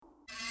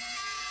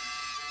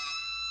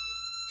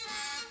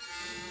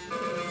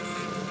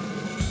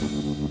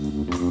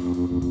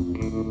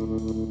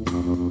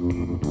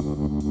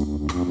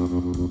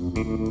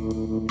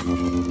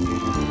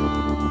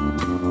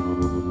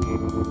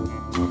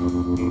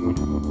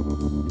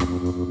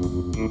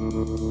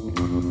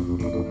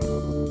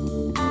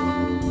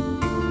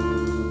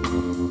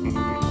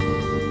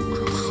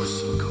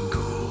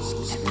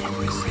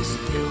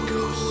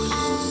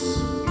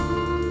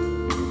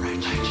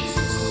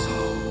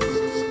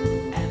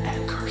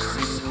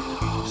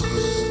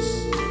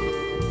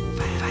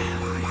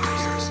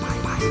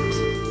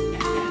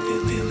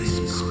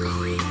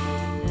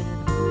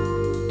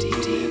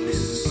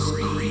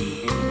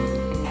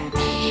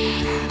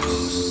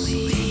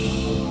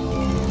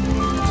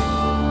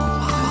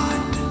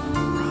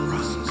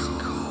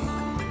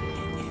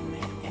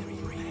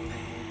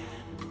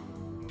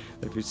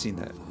Have you seen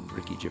that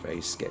Ricky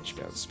Gervais sketch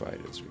about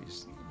spiders where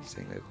he's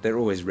saying that they're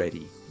always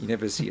ready? You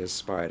never see a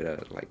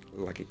spider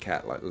like a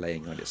cat like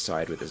laying on its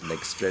side with his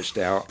legs stretched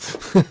out.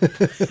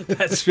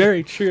 That's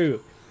very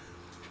true.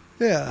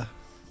 Yeah.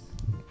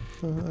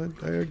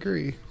 I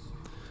agree.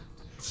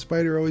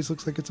 Spider always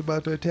looks like it's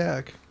about to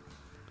attack.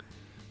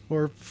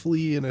 Or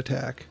flee and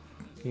attack.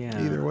 Yeah.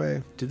 Either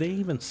way. Do they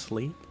even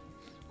sleep?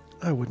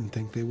 I wouldn't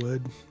think they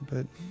would,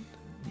 but...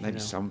 Maybe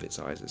some of its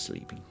eyes are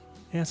sleeping.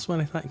 Yeah, that's what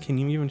I thought. Can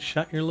you even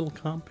shut your little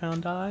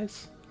compound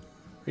eyes?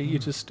 Or are you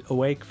just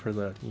awake for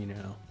the,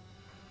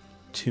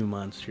 2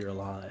 months you're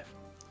alive?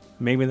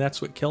 Maybe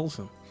that's what kills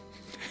them.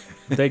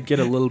 If they'd get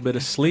a little bit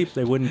of sleep,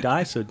 they wouldn't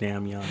die so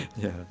damn young.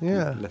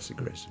 Yeah. Less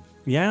aggressive.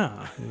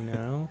 Yeah,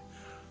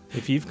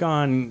 If you've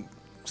gone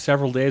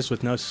several days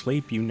with no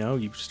sleep,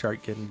 you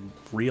start getting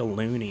real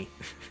loony.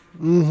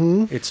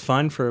 Mm-hmm. It's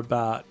fun for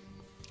about,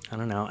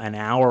 an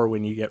hour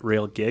when you get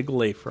real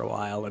giggly for a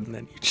while, and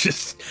then you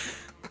just...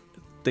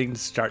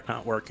 things start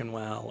not working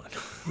well.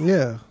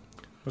 Yeah.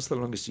 What's the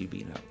longest you've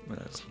been up?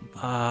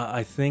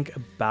 I think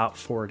about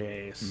 4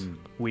 days.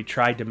 We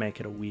tried to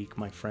make it a week,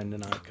 my friend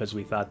and I, because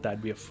we thought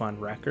that'd be a fun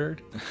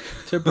record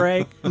to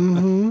break.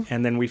 Mm-hmm.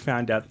 And then we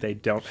found out they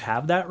don't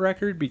have that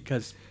record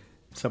because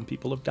some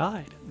people have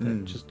died.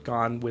 They've just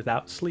gone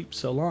without sleep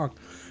so long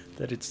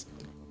that it's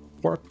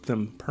warped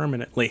them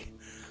permanently.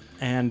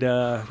 And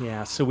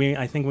so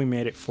I think we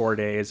made it 4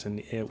 days,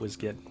 and it was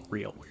getting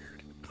real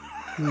weird.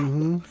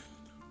 Mm-hmm.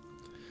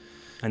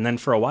 And then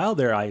for a while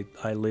there, I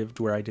lived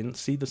where I didn't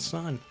see the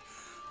sun.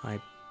 I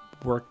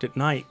worked at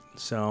night,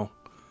 so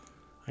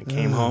I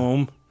came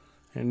home,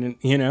 and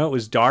it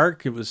was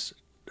dark. It was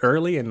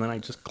early, and then I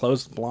just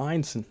closed the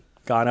blinds and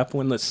got up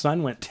when the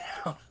sun went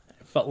down.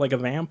 I felt like a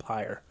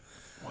vampire.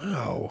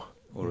 Wow.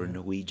 Or a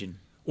Norwegian.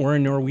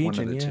 One of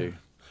the two.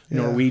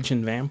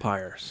 Norwegian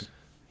vampires.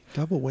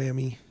 Double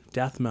whammy.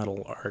 Death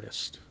metal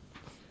artist.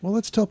 Well,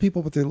 let's tell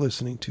people what they're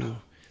listening to.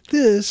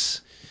 This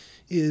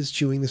is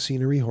Chewing the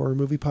Scenery Horror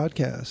Movie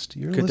Podcast.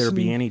 Could there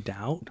be any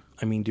doubt?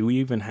 I mean, do we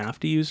even have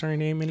to use our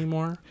name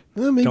anymore?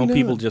 Well, maybe Don't not.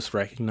 people just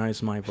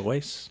recognize my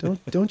voice?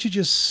 Don't you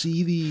just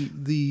see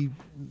the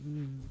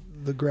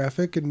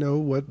graphic and know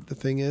what the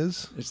thing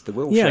is? It's the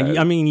Will Yeah, Show.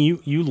 I mean,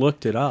 you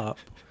looked it up.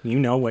 You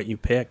know what you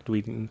picked.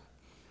 We're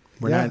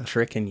not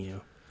tricking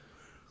you.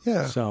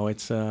 Yeah. So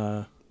it's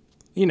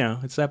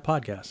it's that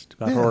podcast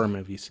about horror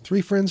movies. 3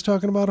 friends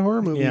talking about a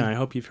horror movie. Yeah, I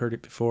hope you've heard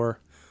it before.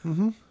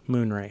 Mm-hmm.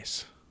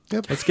 Moonrace.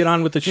 Yep. Let's get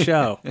on with the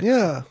show.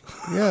 Yeah,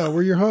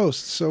 we're your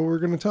hosts, so we're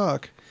going to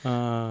talk.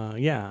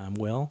 I'm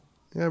Will.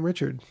 Yeah, I'm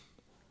Richard.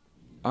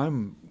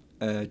 I'm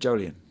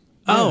Jolien.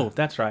 Oh,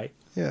 that's right.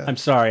 Yeah. I'm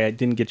sorry, I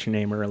didn't get your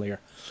name earlier.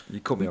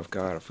 You caught me off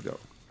guard, I forgot.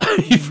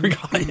 You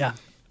forgot, yeah.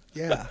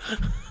 Yeah.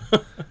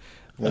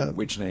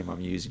 Which name I'm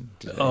using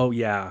today. Oh,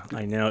 yeah,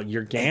 I know.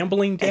 You're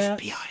gambling debt?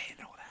 FBI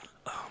and all that.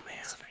 Oh, man.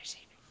 It's very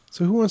senior.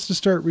 So who wants to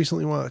start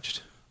recently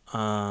watched?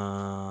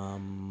 I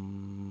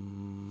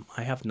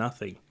have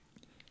nothing.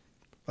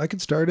 I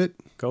could start it.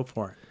 Go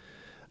for it.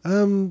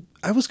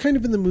 I was kind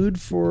of in the mood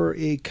for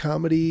a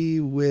comedy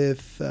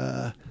with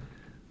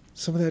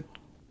some of that,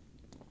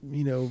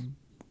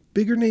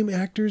 bigger name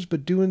actors,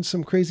 but doing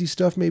some crazy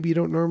stuff maybe you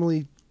don't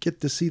normally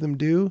get to see them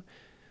do.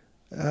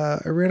 I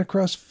ran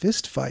across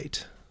Fist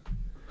Fight.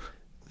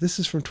 This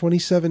is from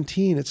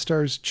 2017. It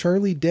stars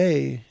Charlie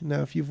Day.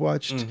 Now, if you've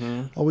watched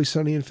Always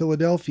Sunny in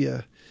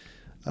Philadelphia,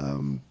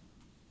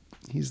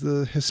 he's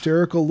the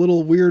hysterical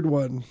little weird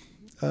one.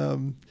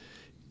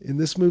 In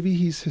this movie,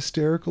 he's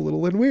hysterical,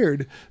 little, and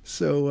weird.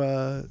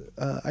 So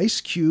Ice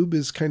Cube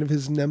is kind of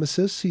his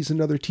nemesis. He's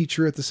another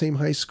teacher at the same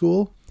high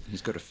school.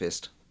 He's got a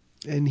fist.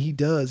 And he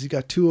does. He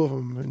got 2 of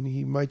them, and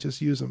he might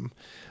just use them.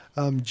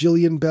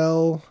 Jillian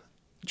Bell,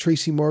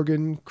 Tracy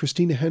Morgan,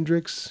 Christina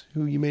Hendricks,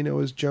 who you may know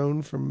as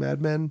Joan from Mad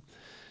Men,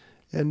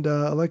 and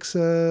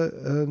Alexa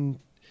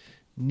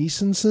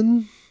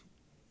Nissenson.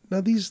 Now,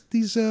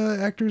 these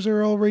actors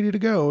are all ready to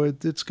go.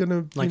 It's going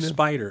to... Like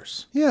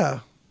spiders.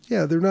 Yeah.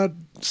 Yeah, they're not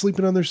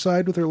sleeping on their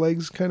side with their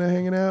legs kind of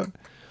hanging out.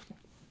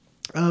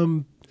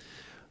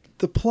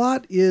 The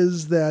plot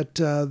is that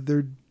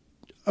they're...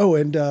 Oh,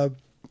 and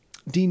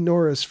Dean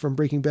Norris from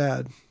Breaking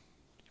Bad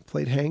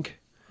played Hank.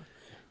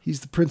 He's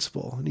the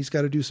principal, and he's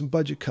got to do some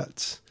budget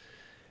cuts.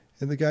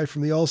 And the guy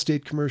from the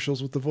Allstate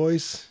commercials with the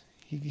voice,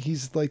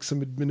 he's like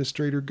some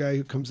administrator guy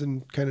who comes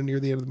in kind of near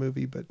the end of the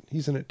movie, but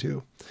he's in it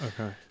too.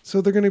 Okay.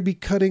 So they're going to be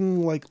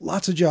cutting like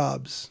lots of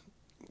jobs,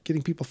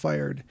 getting people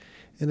fired.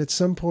 And at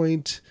some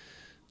point,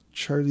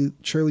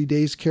 Charlie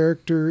Day's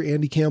character,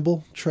 Andy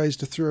Campbell, tries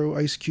to throw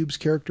Ice Cube's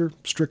character,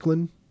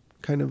 Strickland,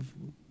 kind of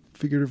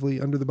figuratively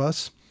under the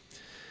bus.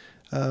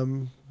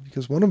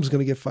 Because one of them's going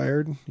to get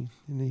fired.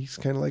 And he's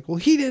kind of like, well,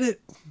 he did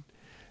it.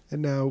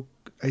 And now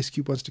Ice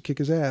Cube wants to kick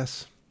his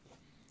ass.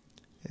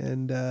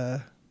 And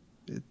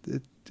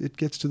it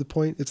gets to the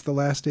point, it's the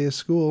last day of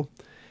school.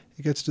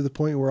 It gets to the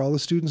point where all the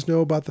students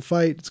know about the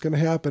fight. It's going to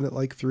happen at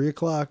like 3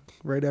 o'clock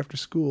right after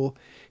school.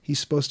 He's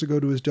supposed to go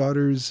to his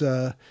daughter's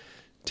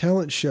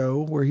talent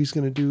show where he's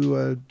going to do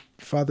a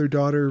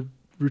father-daughter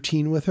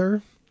routine with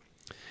her.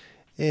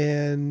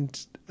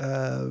 And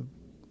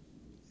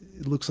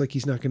it looks like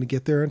he's not going to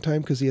get there on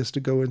time because he has to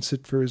go and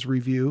sit for his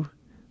review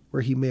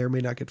where he may or may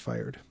not get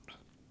fired.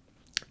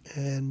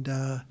 And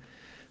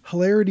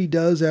hilarity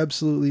does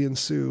absolutely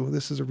ensue.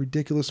 This is a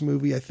ridiculous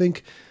movie. I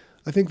think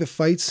the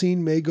fight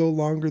scene may go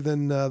longer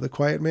than The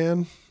Quiet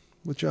Man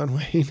with John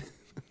Wayne.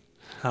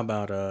 How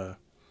about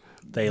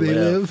They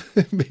Live?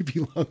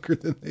 Maybe longer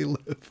than They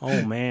Live.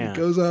 Oh, man. It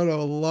goes on a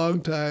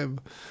long time.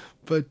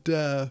 But,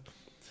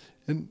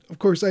 and of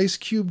course, Ice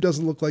Cube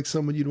doesn't look like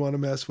someone you'd want to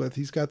mess with.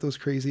 He's got those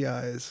crazy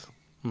eyes.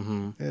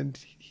 Mm-hmm. And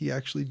he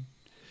actually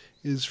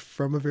is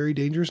from a very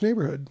dangerous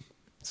neighborhood.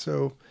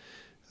 So,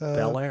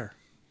 Bel Air.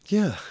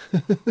 Yeah.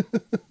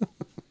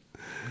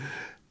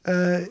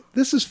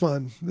 This is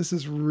fun. This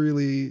is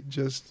really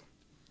just,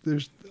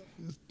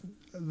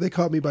 they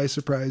caught me by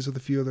surprise with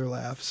a few of their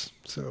laughs.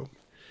 So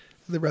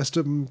the rest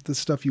of them, the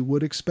stuff you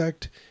would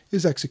expect,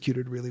 is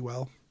executed really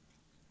well.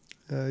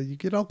 You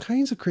get all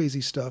kinds of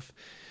crazy stuff.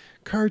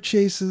 Car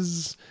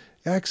chases,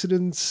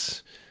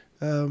 accidents,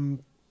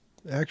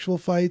 actual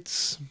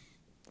fights,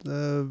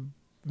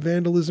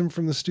 vandalism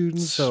from the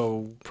students.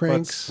 So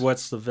pranks.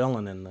 What's the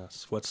villain in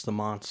this? What's the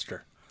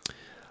monster?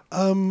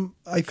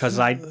 Because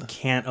I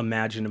can't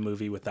imagine a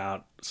movie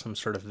without some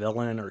sort of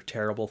villain or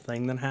terrible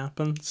thing that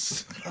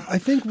happens. I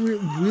think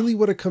really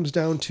what it comes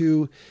down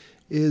to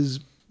is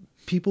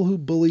people who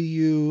bully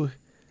you.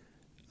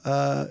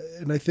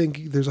 And I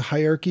think there's a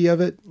hierarchy of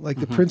it.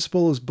 Like the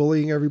principal is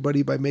bullying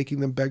everybody by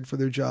making them beg for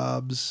their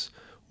jobs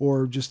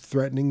or just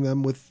threatening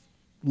them with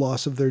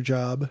loss of their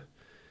job.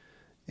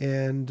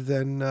 And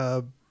then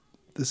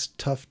this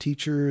tough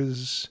teacher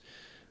is,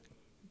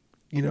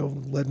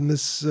 letting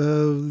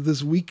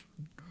this weak,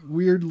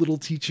 weird little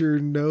teacher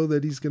know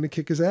that he's going to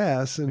kick his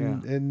ass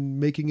and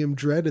making him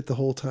dread it the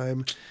whole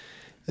time.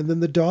 And then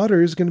the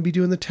daughter is going to be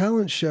doing the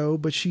talent show,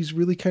 but she's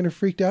really kind of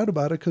freaked out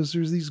about it because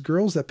there's these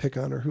girls that pick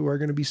on her who are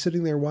going to be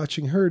sitting there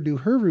watching her do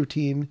her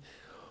routine.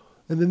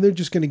 And then they're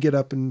just going to get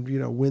up and,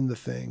 win the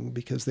thing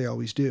because they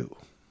always do.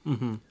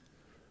 Mm-hmm.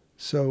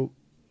 So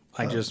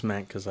I just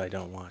meant because I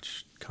don't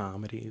watch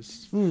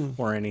comedies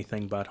or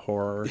anything but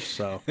horror.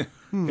 So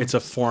it's a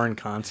foreign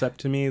concept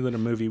to me that a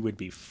movie would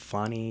be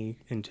funny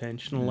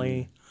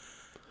intentionally.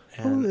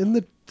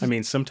 And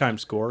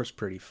sometimes gore is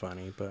pretty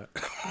funny, but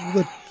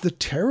the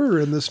terror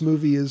in this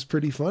movie is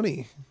pretty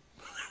funny.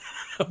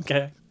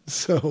 Okay.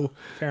 So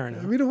fair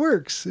enough. It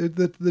works.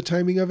 The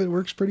timing of it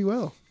works pretty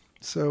well.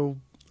 So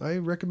I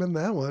recommend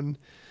that one.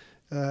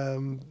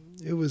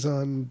 It was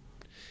on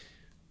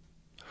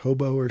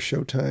Hobo or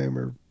Showtime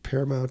or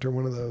Paramount or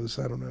one of those.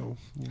 I don't know.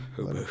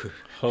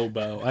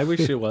 Hobo. I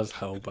wish it was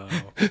Hobo.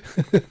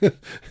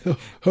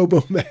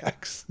 Hobo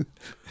Max.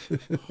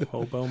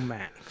 Hobo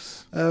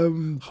Max.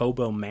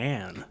 Hobo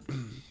Man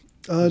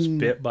was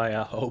bit by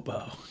a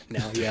hobo.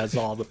 Now he has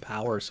all the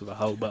powers of a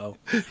hobo.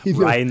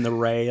 Riding the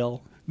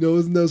rail.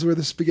 Knows where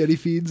the spaghetti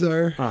feeds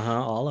are.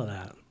 All of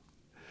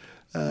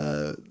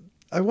that.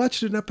 I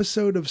watched an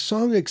episode of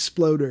Song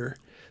Exploder.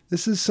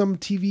 This is some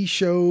TV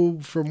show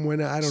from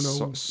when, I don't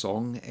know.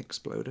 Song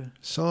Exploder?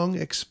 Song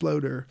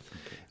Exploder.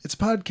 Okay. It's a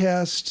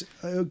podcast.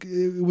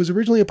 It was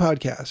originally a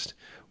podcast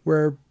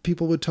where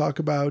people would talk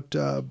about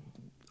a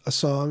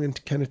song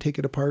and kind of take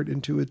it apart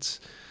into its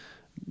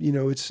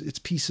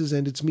pieces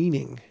and its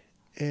meaning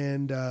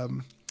and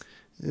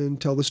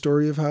tell the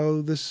story of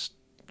how this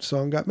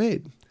song got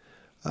made.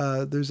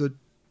 There's a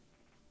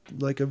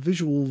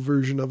visual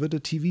version of it, a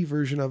TV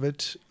version of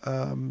it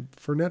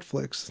for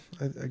Netflix.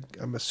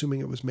 I'm assuming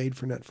it was made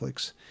for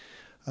Netflix.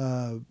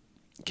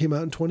 Came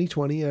out in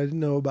 2020. I didn't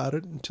know about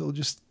it until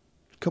just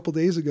a couple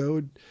days ago.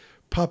 It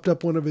popped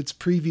up one of its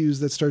previews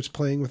that starts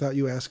playing without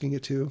you asking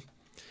it to.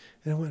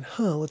 And I went,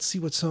 let's see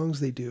what songs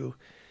they do.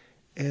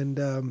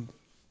 And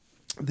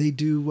they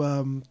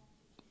do,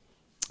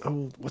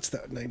 what's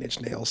that Nine Inch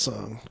Nails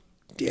song?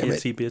 Damn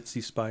Itsy it.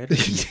 Bitsy Spider.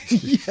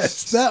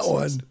 Yes, that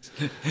one.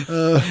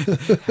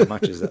 How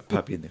much is that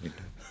puppy in the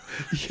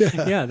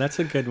window? Yeah, that's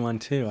a good one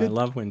too. I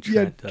love when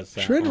Trent does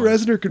that. Trent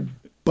Reznor could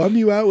bum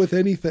you out with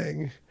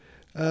anything.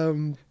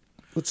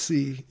 Let's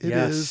see. It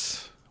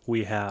is.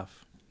 We have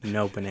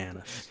no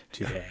bananas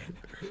today.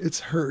 It's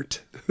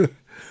Hurt.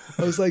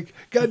 I was like,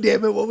 God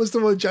damn it, what was the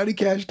one Johnny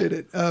Cash did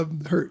it?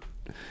 Hurt.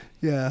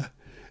 Yeah.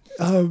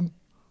 I'm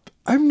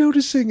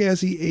noticing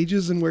as he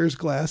ages and wears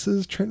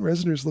glasses, Trent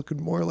Reznor's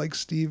looking more like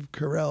Steve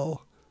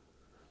Carell.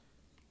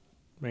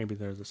 Maybe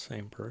they're the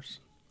same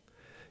person.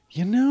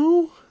 You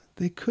know,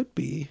 they could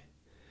be.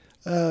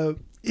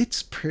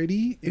 It's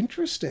pretty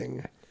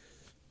interesting.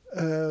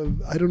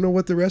 I don't know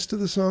what the rest of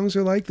the songs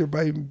are like. They're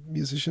by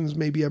musicians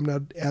maybe I'm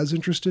not as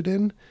interested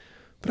in.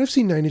 But I've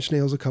seen Nine Inch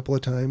Nails a couple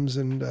of times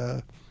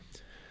and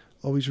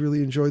always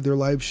really enjoyed their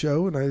live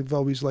show. And I've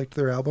always liked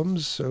their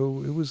albums.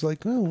 So it was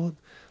like, oh, well,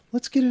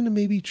 let's get into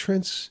maybe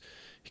Trent's...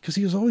 Because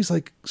he was always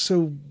like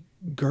so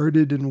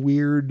guarded and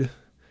weird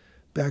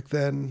back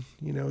then.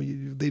 You know,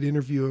 they'd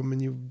interview him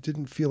and you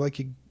didn't feel like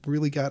he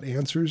really got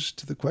answers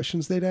to the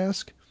questions they'd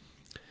ask.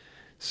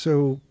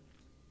 So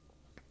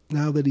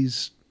now that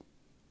he's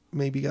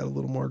maybe got a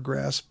little more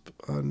grasp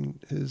on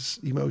his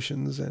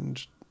emotions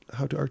and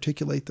how to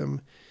articulate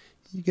them,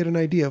 you get an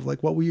idea of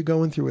like, what were you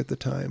going through at the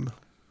time?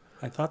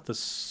 I thought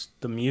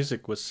the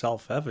music was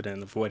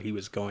self-evident of what he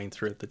was going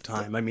through at the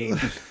time. I mean,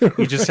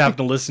 you just have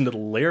to listen to the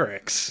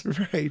lyrics.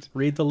 Right.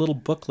 Read the little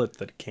booklet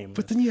that came with.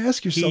 But then you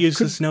ask yourself, he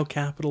uses no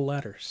capital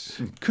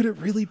letters. Could it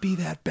really be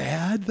that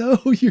bad though?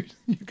 You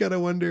gotta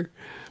wonder.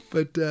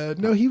 But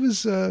no, he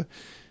was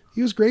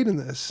great in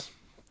this.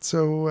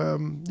 So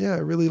yeah, I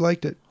really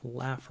liked it.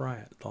 Laugh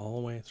riot all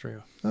the way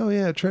through. Oh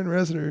yeah, Trent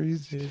Reznor,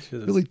 he's just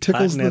really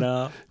tickles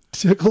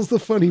the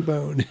funny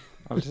bone.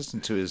 I was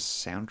listening to his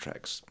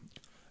soundtracks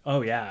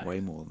Oh yeah,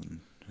 way more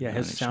than yeah.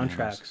 His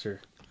soundtracks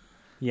are.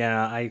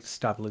 Yeah, I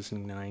stopped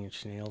listening to Nine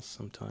Inch Nails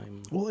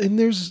sometime. Well, and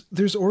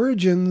there's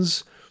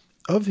origins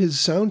of his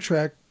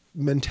soundtrack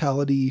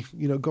mentality,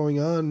 you know, going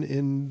on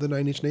in the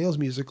Nine Inch Nails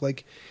music.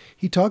 Like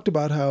he talked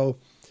about how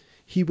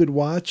he would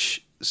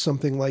watch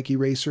something like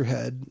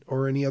Eraserhead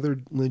or any other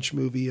Lynch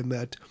movie, and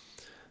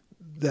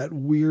that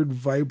weird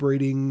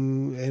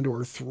vibrating and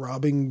or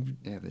throbbing,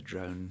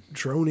 the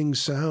droning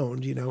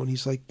sound, you know, and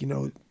he's like, you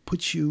know, it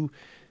puts you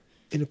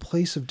in a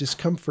place of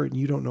discomfort and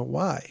you don't know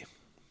why.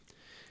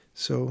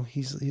 So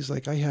he's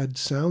like, I had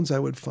sounds I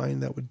would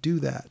find that would do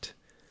that.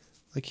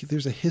 Like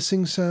there's a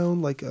hissing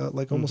sound, like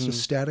almost a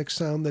static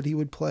sound that he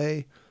would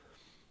play,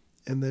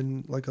 and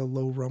then like a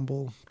low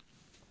rumble.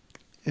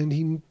 And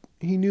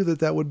he knew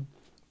that would,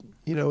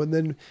 you know, and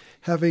then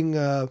having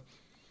the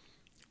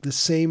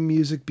same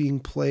music being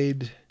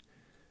played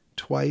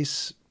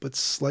twice but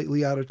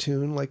slightly out of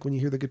tune, like when you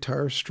hear the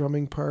guitar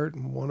strumming part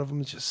and one of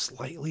them is just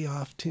slightly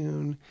off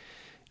tune.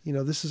 You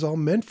know, this is all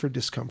meant for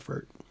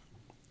discomfort.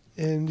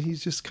 And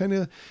he's just kind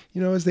of,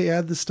 you know, as they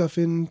add this stuff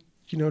in,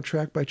 you know,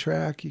 track by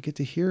track, you get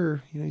to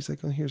hear, you know, he's like,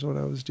 oh, here's what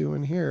I was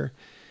doing here.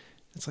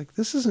 It's like,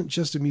 this isn't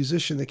just a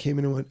musician that came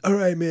in and went, all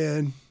right,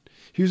 man,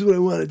 here's what I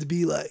want it to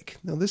be like.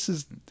 No,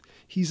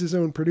 he's his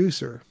own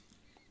producer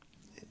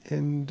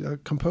and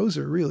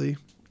composer, really.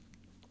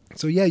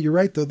 So yeah, you're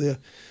right though. The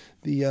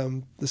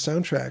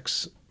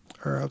soundtracks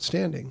are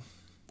outstanding,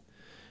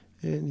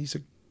 and he's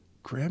a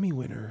Grammy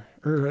winner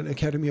or an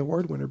Academy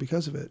Award winner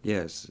because of it.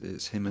 Yes,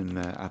 it's him and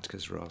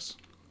Atticus Ross.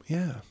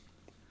 Yeah,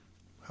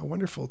 how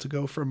wonderful to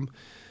go from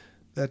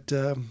that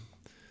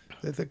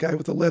guy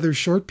with the leather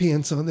short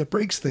pants on that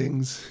breaks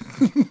things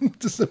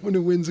to someone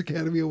who wins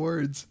Academy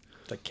Awards.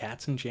 The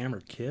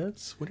Katzenjammer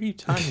Kids? What are you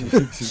talking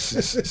about?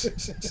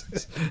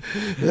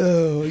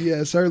 Oh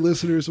yes, our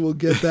listeners will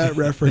get that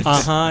reference.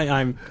 I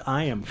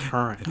am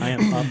current. I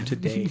am up to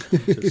date.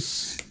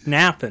 Just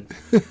snapping.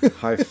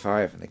 High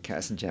five and the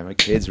Katzenjammer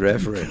Kids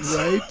reference.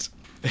 Right?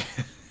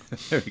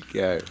 There we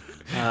go.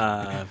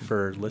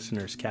 For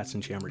listeners,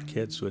 Katzenjammer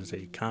Kids was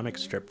a comic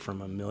strip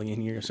from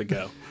 1,000,000 years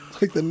ago.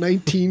 Like the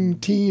 19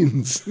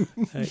 teens.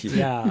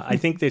 Yeah, I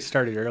think they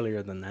started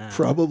earlier than that.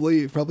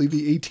 Probably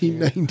the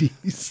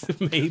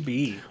 1890s.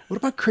 Maybe. What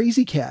about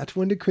Crazy Cat?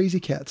 When did Crazy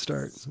Cat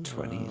start?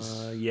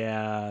 20s.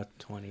 Yeah,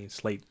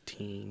 20s, late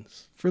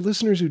teens. For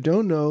listeners who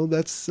don't know,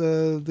 that's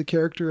the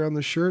character on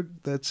the shirt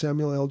that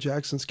Samuel L.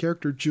 Jackson's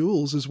character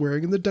Jules is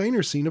wearing in the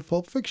diner scene of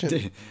Pulp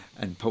Fiction.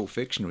 And Pulp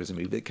Fiction was a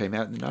movie that came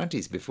out in the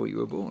 90s before you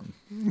were born.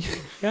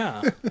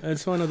 Yeah,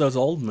 it's one of those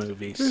old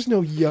movies. There's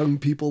no young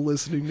people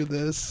listening to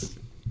this.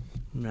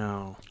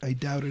 No. I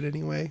doubt it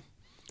anyway.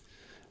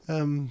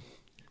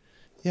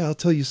 Yeah, I'll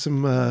tell you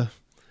some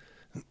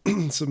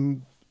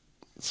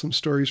some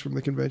stories from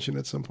the convention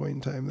at some point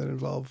in time that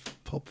involve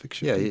Pulp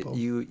Fiction people.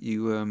 Yeah,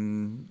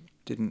 you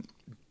didn't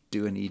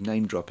do any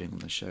name dropping on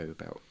the show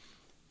about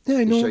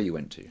the show you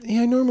went to.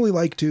 Yeah, I normally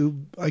like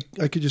to. I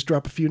could just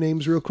drop a few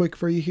names real quick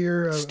for you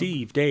here.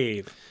 Steve,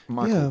 Dave,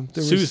 Michael,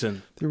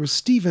 Susan. There was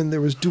Stephen.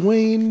 There was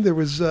Dwayne. There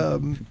was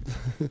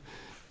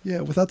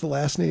yeah. Without the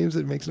last names,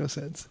 it makes no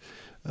sense.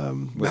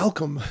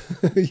 Malcolm.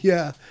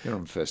 Yeah. You're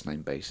on first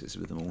name basis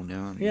with them all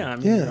now, aren't you? Yeah, I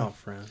mean, they're all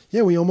friends.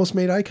 Yeah, we almost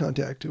made eye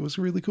contact. It was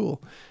really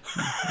cool.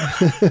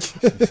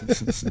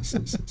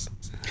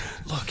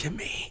 Look at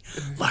me.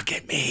 Look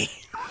at me.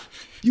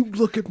 You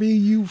look at me,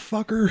 you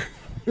fucker.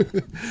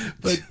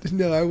 But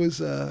no, I was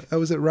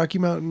at Rocky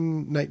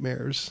Mountain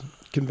Nightmares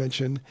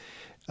convention.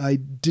 I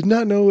did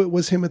not know it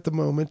was him at the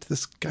moment.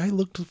 This guy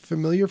looked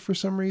familiar for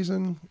some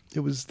reason.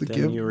 It was the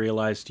Then you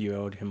realized you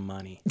owed him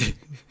money.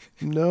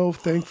 No,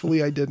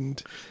 thankfully I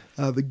didn't.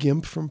 The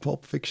Gimp from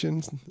Pulp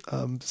Fiction,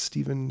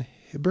 Stephen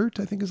Hibbert,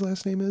 I think his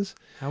last name is.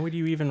 How would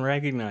you even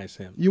recognize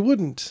him? You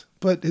wouldn't,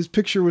 but his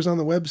picture was on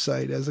the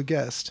website as a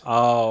guest.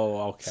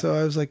 Oh, okay. So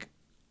I was like,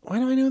 why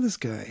do I know this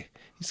guy?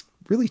 He's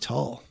really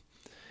tall.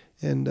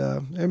 And,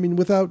 I mean,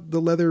 without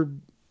the leather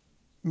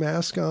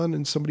mask on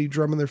and somebody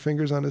drumming their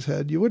fingers on his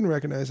head, you wouldn't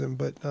recognize him.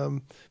 But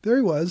there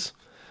he was.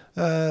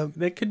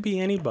 That could be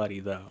anybody,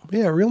 though.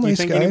 Yeah, real nice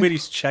guy. You think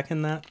anybody's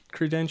checking that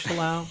credential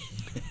out?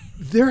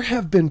 There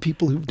have been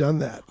people who've done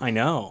that. I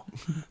know.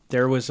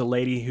 There was a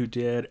lady who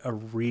did a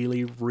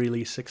really,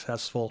 really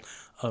successful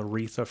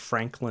Aretha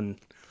Franklin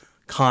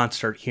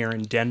concert here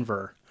in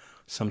Denver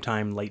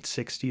sometime late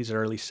 60s,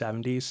 early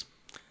 70s.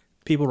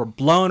 People were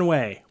blown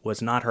away.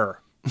 Was not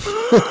her.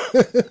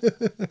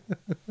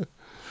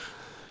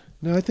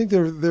 No, I think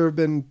there have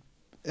been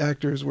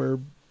actors where,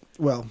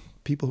 well,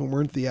 people who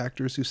weren't the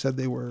actors who said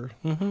they were,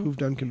 who've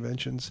done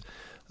conventions.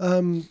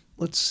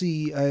 Let's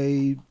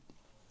see.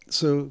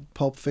 So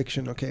Pulp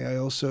Fiction. Okay, I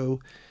also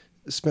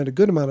spent a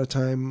good amount of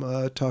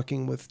time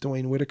talking with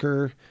Dwayne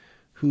Whitaker,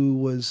 who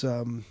was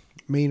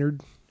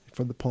Maynard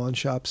from the pawn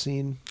shop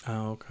scene.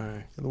 Oh,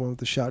 okay. The one with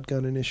the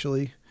shotgun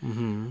initially.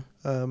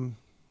 Mm-hmm.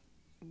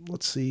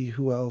 Let's see,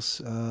 who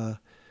else?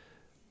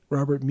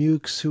 Robert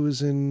Mukes, who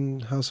was in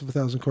House of a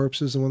Thousand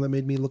Corpses, the one that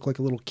made me look like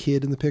a little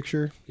kid in the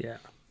picture. Yeah.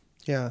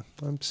 Yeah,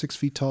 I'm 6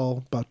 feet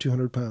tall, about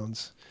 200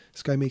 pounds.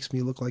 This guy makes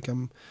me look like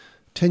I'm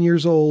 10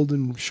 years old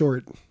and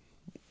short.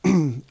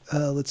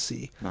 Let's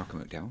see.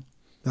 Malcolm McDowell.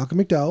 Malcolm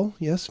McDowell,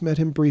 yes, met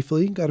him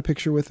briefly, got a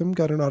picture with him,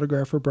 got an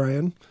autograph for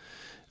Brian.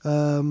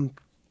 And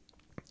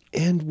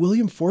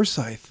William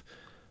Forsythe.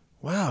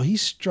 Wow, he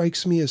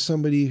strikes me as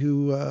somebody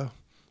who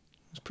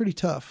is pretty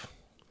tough.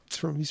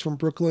 He's from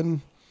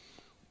Brooklyn.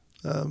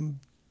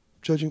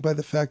 Judging by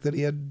the fact that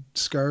he had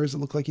scars that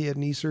look like he had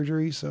knee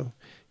surgery. So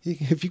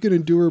if you could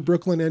endure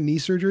Brooklyn and knee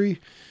surgery,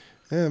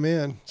 oh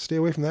man, stay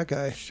away from that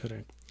guy. Should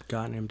have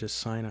gotten him to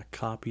sign a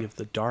copy of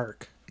The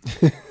Dark.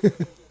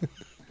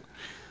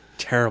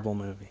 Terrible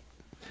movie.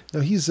 No,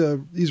 he's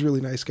a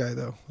really nice guy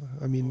though.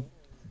 I mean,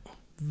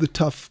 the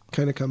tough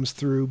kind of comes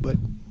through, but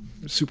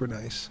super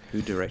nice.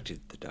 Who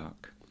directed The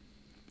Dark?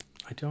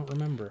 I don't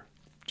remember.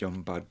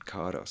 John Bud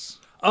Cardos.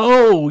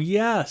 Oh,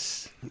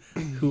 yes.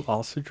 Who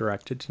also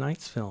directed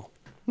tonight's film.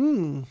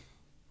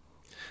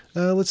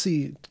 Let's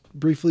see.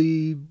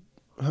 Briefly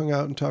hung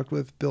out and talked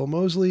with Bill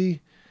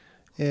Moseley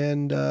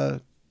and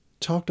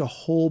talked a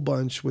whole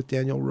bunch with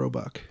Daniel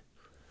Roebuck.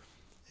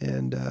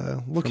 And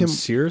From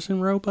Sears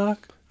and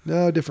Roebuck?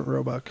 No, different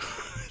Roebuck.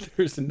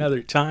 There's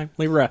another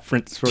timely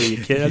reference for you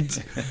kids.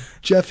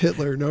 Jeff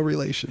Hitler, no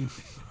relation.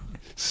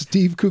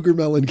 Steve Cougar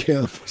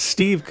Mellencamp.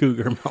 Steve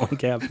Cougar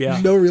Mellencamp, yeah.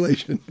 No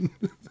relation.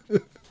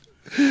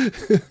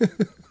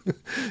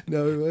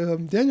 No,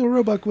 Daniel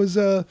Roebuck was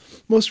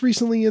most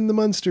recently in The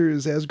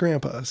Munsters as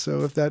Grandpa,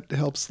 so if that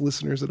helps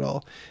listeners at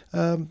all.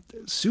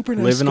 Super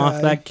nice Living guy.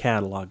 off that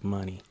catalog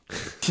money.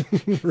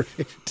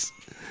 Right.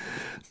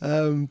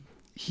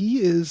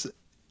 He is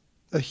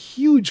a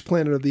huge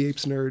Planet of the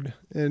Apes nerd,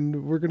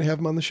 and we're going to have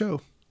him on the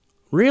show.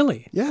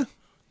 Really? Yeah.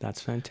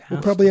 That's fantastic.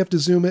 We'll probably have to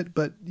Zoom it,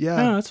 but yeah.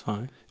 No, that's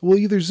fine. We'll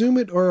either Zoom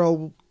it or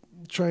I'll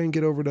try and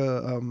get over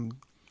to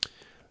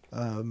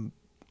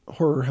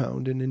Horror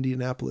Hound in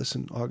Indianapolis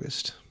in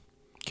August.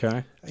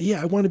 Okay.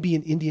 Yeah, I want to be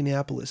in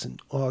Indianapolis in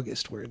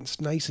August where it's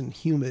nice and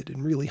humid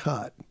and really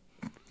hot.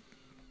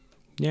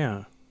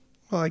 Yeah.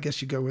 Well, I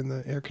guess you go in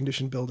the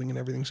air-conditioned building and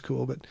everything's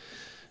cool. But,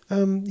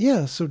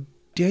 yeah, so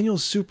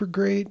Daniel's super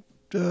great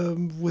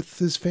with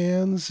his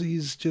fans.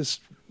 He's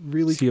just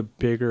really... Is he a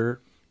bigger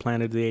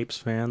Planet of the Apes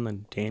fan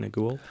than Dana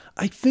Gould?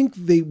 I think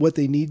what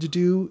they need to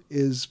do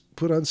is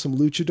put on some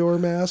luchador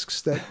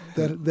masks that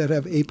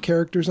have ape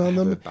characters on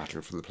them. Have a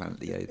battle for the Planet of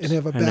the Apes. And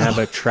have a Have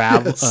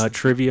a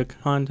trivia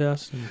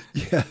contest.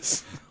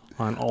 Yes.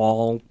 On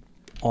all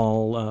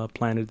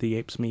Planet of the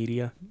Apes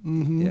media.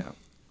 Mm-hmm. Yeah.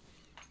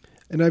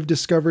 And I've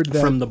discovered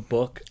that... From the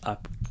book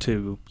up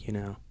to,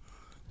 the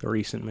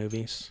recent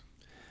movies.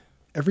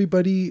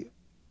 Everybody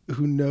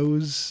who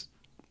knows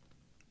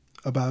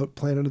about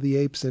Planet of the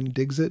Apes and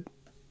digs it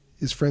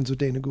is friends with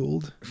Dana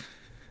Gould.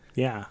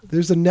 Yeah.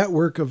 There's a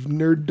network of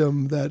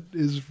nerddom that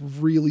is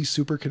really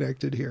super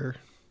connected here.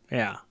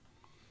 Yeah.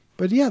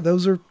 But yeah,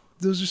 those are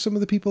some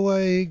of the people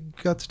I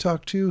got to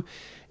talk to.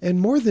 And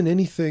more than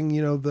anything,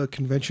 the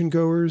convention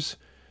goers,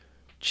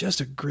 just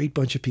a great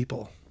bunch of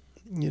people.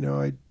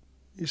 You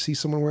see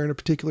someone wearing a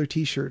particular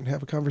t-shirt and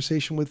have a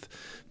conversation with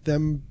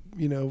them,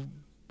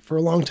 for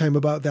a long time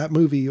about that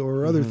movie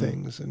or other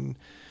things. And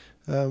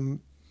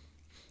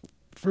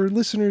for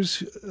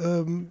listeners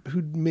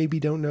who maybe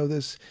don't know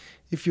this,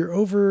 if you're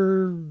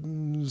over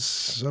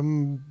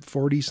some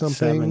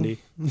 40-something...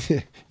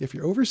 70. If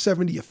you're over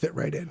 70, you fit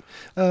right in.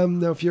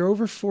 Now, if you're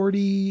over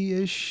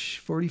 40-ish,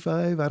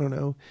 45, I don't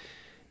know.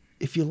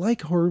 If you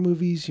like horror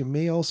movies, you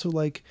may also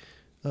like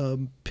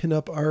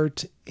pin-up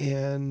art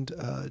and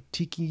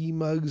tiki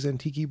mugs and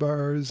tiki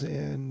bars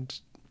and,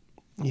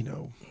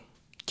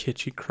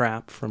 Kitschy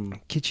crap from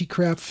kitschy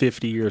crap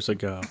 50 years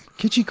ago.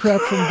 Kitschy crap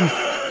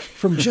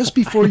from just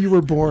before you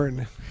were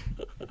born.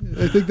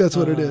 I think that's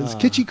what it is.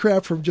 Kitschy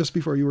crap from just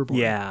before you were born.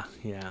 Yeah.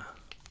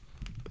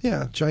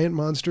 Yeah, giant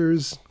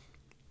monsters,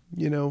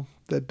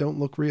 that don't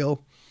look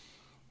real.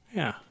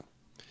 Yeah.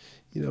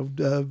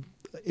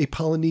 A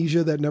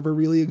Polynesia that never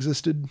really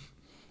existed.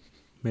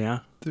 Yeah.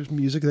 There's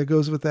music that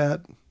goes with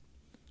that.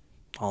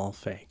 All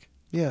fake.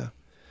 Yeah.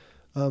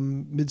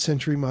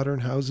 Mid-century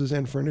modern houses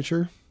and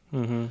furniture.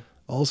 Mm-hmm.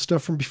 All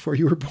stuff from before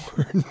you were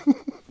born.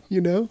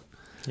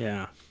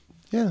 Yeah.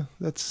 Yeah,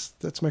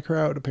 that's my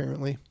crowd,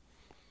 apparently.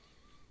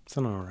 It's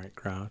an all right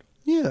crowd.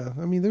 Yeah,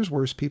 I mean, there's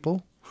worse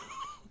people.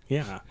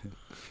 Yeah.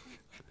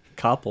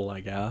 Couple, I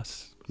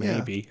guess. Yeah.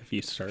 Maybe, if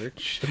you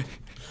search.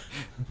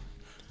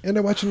 And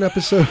I watched an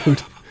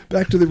episode,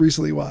 back to the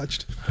recently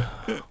watched.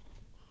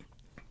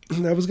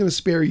 I was going to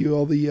spare you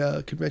all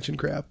the convention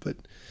crap, but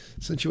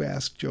since you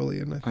asked,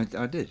 Jolien,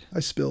 I did. I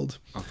spilled.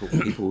 I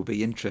thought people would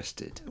be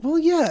interested. Well,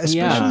 yeah,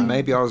 especially...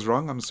 Maybe I was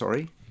wrong. I'm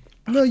sorry.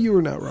 No, you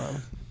were not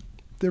wrong.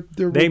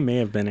 They may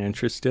have been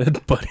interested,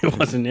 but it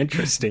wasn't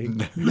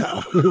interesting.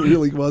 No, it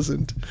really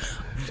wasn't.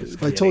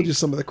 If I told you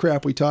some of the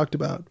crap we talked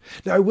about.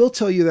 Now, I will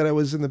tell you that I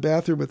was in the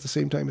bathroom at the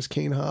same time as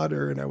Kane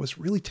Hodder, and I was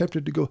really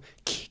tempted to go,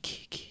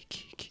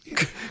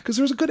 because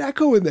there was a good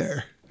echo in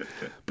there.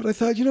 But I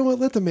thought, you know what?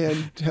 Let the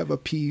man have a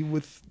pee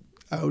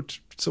without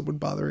someone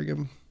bothering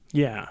him.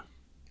 Yeah.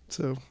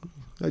 So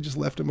I just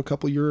left him a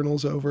couple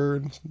urinals over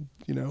and,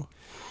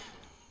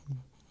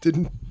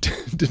 didn't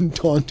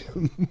taunt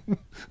him.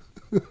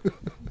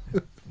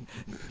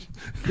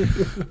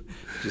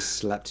 Just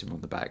slapped him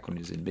on the back when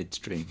he was in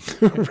midstream.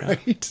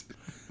 Right.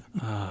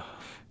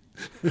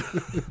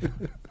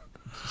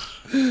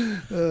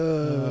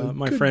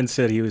 My friend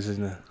said he was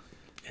in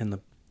the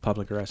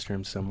public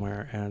restroom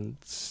somewhere, and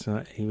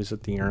he was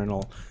at the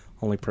urinal,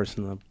 only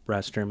person in the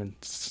restroom, and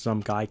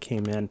some guy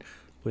came in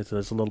with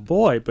his little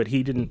boy, but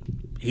he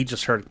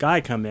just heard a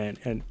guy come in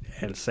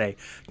and say,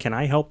 "Can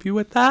I help you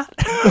with that?"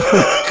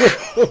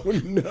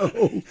 Oh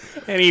no.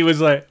 And he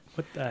was like,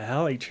 "What the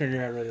hell?" He turned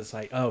around and was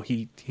like, "Oh,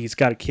 he's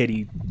got a kid.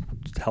 He's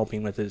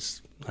helping with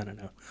his, I don't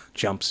know,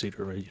 jumpsuit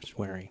or what he's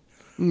wearing."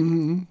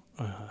 Mm-hmm.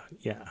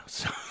 Yeah.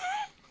 So.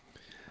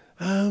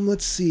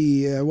 Let's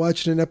see. I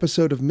watched an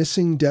episode of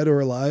Missing Dead or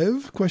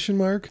Alive? ?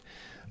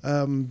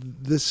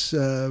 This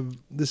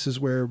is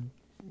where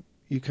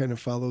you kind of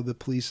follow the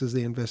police as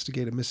they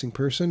investigate a missing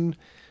person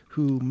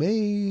who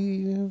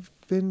may have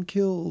been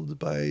killed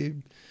by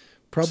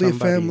probably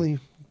Somebody.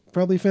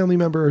 a family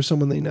member or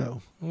someone they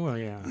know. Well,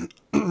 yeah.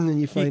 And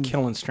you find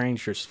killing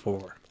strangers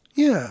for.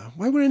 Yeah,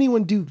 why would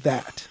anyone do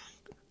that?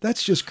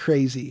 That's just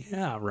crazy.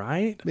 Yeah,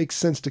 right? Makes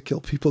sense to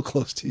kill people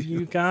close to you.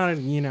 You gotta,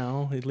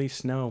 at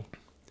least know.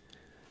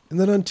 And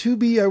then on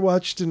Tubi, I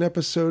watched an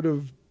episode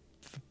of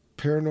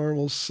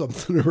Paranormal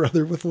Something or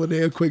Other with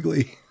Linnea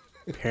Quigley.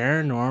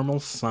 Paranormal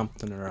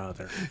Something or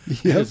Other.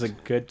 Yep. That is a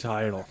good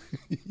title.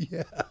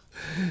 Yeah.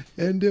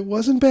 And it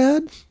wasn't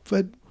bad,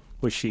 but...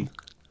 Was she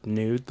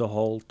nude the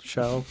whole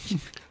show?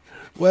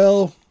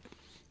 Well,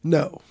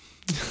 no.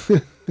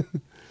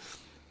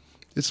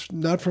 It's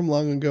not from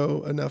long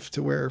ago enough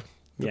to where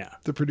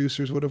the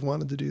producers would have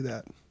wanted to do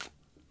that.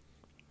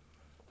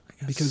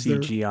 Because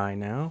CGI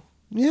now?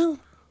 Yeah,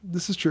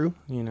 this is true.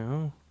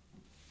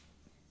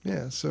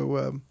 Yeah,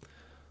 so...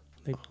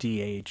 They've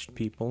de-aged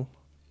people.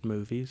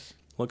 Movies.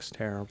 Looks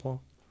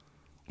terrible.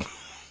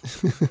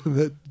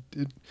 That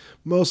it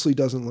mostly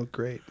doesn't look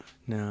great.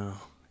 No.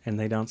 And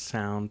they don't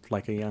sound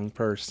like a young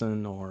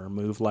person or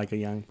move like a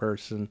young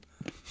person.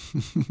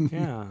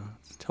 Yeah,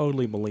 it's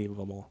totally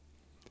believable.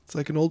 It's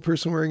like an old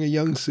person wearing a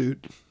young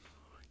suit.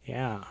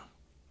 Yeah.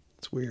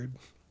 It's weird.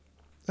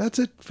 That's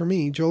it for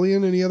me.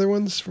 Jolien, any other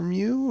ones from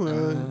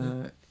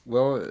you?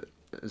 Well,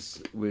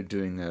 we're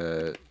doing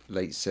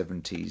late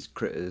 70s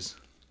critters.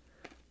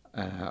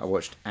 I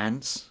watched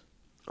Ants.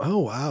 Oh,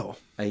 wow.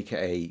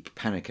 A.K.A.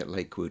 Panic at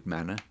Lakewood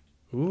Manor.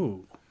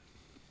 Ooh.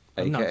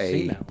 I've not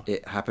seen that one.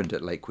 It Happened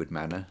at Lakewood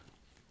Manor.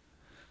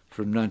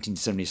 From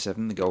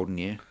 1977, the golden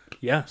year.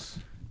 Yes.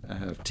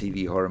 Of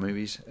TV horror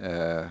movies.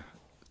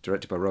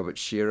 Directed by Robert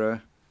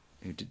Shearer,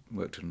 who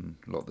worked on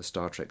a lot of the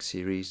Star Trek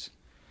series.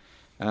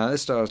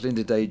 This stars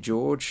Linda Day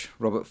George,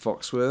 Robert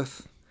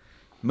Foxworth,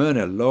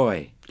 Myrna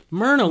Loy.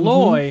 Myrna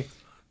Loy?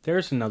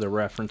 There's another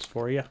reference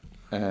for you.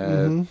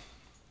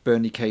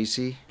 Bernie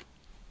Casey,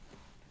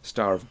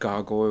 star of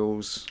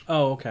Gargoyles.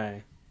 Oh,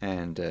 okay.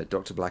 And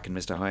Dr. Black and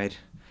Mr. Hyde.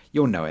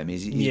 You'll know him.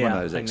 He's one of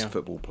those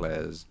ex-football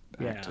players,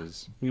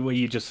 actors. When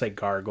you just say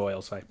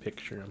gargoyles, I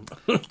picture him.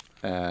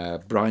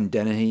 Brian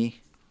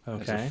Dennehy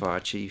as a fire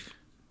chief.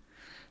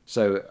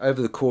 So,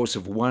 over the course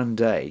of one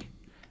day,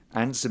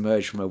 ants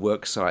emerge from a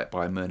work site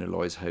by Myrna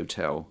Loy's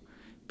hotel.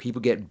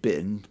 People get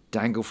bitten,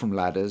 dangle from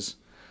ladders,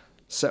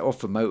 set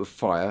off a moat of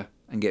fire,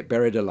 and get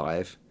buried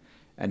alive.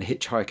 And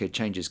Hitchhiker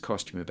changes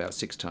costume about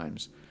 6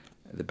 times.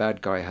 The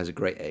bad guy has a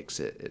great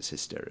exit. It's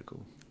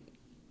hysterical.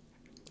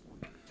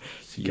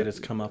 So you get his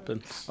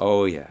comeuppance.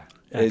 Oh, yeah.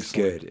 Excellent. It's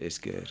good. It's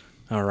good.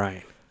 All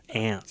right.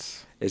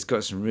 Ants. It's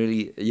got some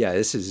really... Yeah,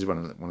 this is one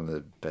of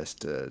the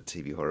best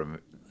TV horror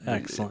movies.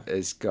 Excellent.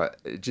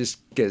 It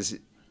just gets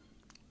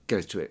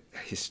goes to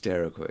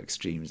hysterical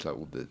extremes, like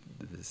all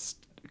this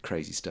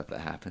crazy stuff that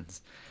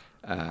happens.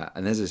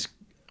 And there's this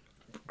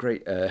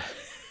great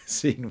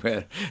scene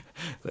where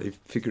they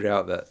figure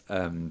out that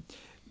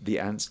the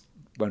ants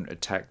won't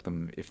attack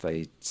them if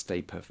they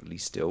stay perfectly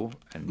still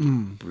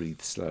and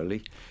breathe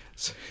slowly.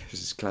 So there's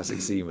this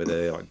classic scene where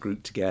they're like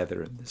grouped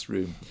together in this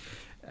room,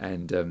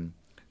 and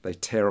they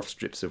tear off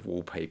strips of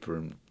wallpaper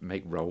and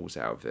make rolls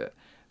out of it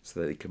so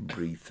that they can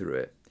breathe through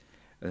it.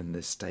 And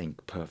they're staying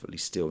perfectly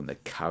still, and they're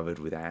covered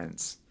with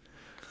ants.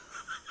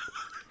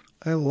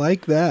 I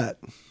like that.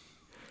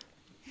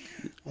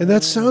 And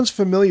that sounds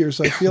familiar,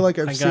 so I feel like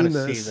I've seen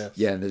this.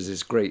 Yeah, and there's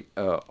this great...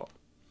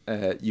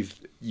 you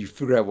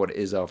figure out what it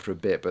is after a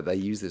bit, but they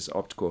use this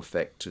optical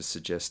effect to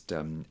suggest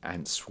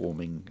ants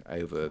swarming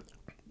over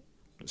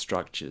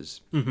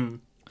structures. Mm-hmm.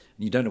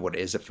 You don't know what it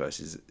is at first.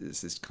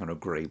 It's this kind of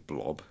grey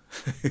blob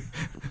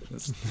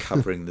that's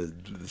covering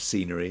the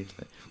scenery.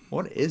 Like,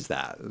 what is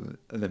that? And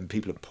then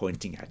people are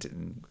pointing at it,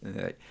 and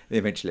they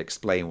eventually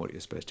explain what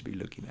you're supposed to be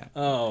looking at.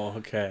 Oh,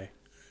 okay.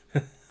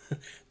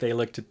 They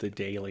looked at the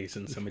dailies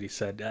and somebody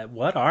said,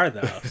 what are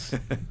those?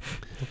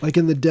 Like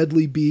in the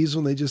Deadly Bees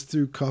when they just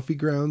threw coffee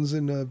grounds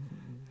in a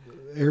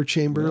air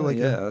chamber. Well,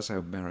 that's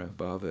how Mario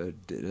Bava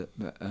did it.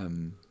 But,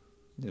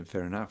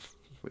 fair enough.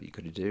 That's what you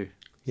got to do.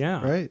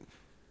 Yeah. Right.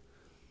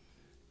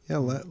 Yeah,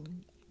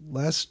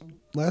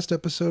 last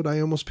episode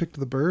I almost picked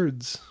the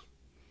birds.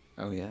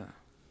 Oh, yeah.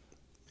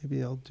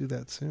 Maybe I'll do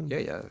that soon.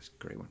 Yeah, that's a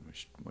great one. We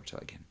should watch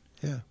that again.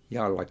 Yeah.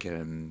 Yeah, I like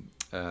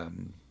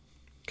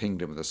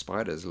Kingdom of the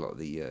Spiders. A lot of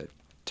the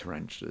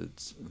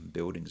tarantulas and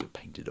buildings are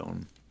painted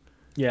on.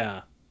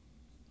 Yeah.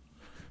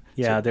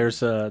 Yeah,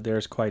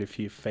 there's quite a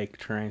few fake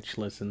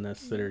tarantulas in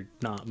this that are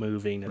not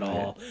moving at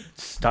all,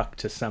 stuck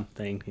to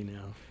something, you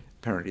know.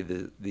 Apparently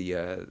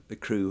the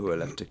crew who are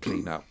left to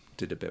clean up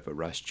did a bit of a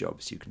rush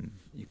job, so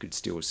you could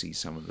still see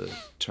some of the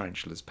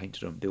tarantulas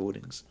painted on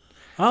buildings.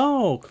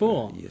 Oh,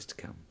 cool. Years to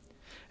come.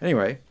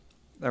 Anyway,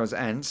 that was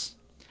Ants.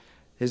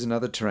 Here's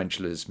another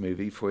Tarantulas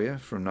movie for you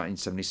from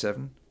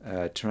 1977.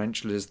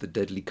 Tarantulas: The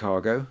Deadly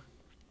Cargo.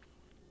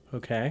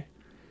 Okay.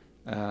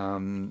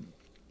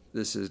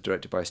 This is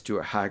directed by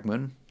Stuart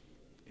Hagman,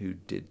 who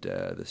did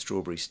The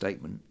Strawberry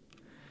Statement.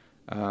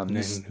 And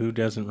who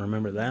doesn't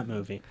remember that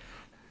movie?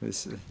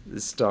 This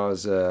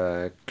stars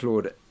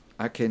Claude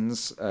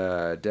Atkins,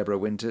 Deborah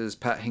Winters,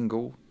 Pat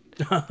Hingle,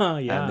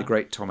 and the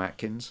great Tom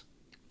Atkins.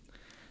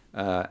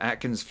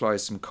 Atkins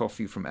flies some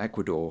coffee from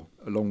Ecuador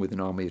along with an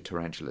army of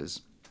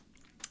tarantulas.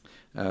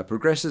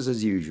 Progresses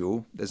as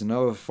usual. There's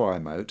another fire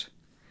moat,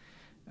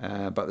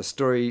 but the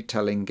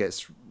storytelling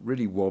gets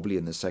really wobbly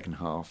in the second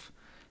half,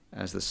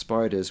 as the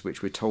spiders,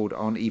 which we're told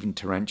aren't even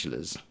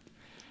tarantulas,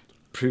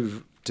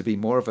 prove to be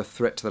more of a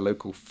threat to the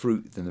local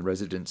fruit than the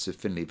residents of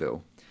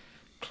Finleyville.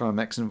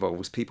 Climax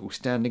involves people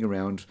standing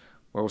around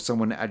while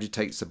someone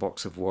agitates a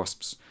box of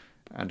wasps,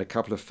 and a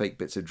couple of fake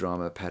bits of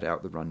drama pad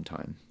out the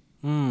runtime.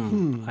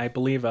 I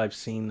believe I've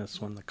seen this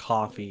one. The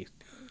coffee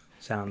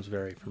sounds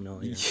very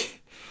familiar.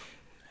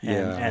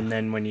 And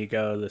then when you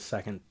go, the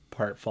second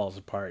part falls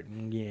apart.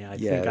 I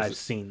think I've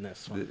seen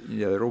this one.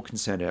 They're all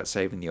concerned about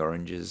saving the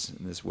oranges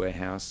in this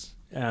warehouse.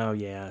 Oh,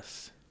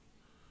 yes.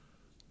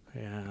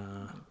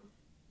 Yeah.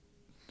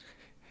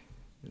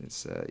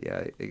 It's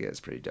it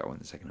gets pretty dull in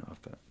the second half,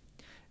 but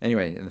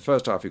anyway, in the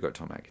first half you've got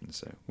Tom Atkins,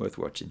 so worth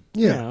watching.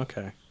 Yeah,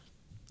 okay.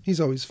 He's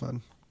always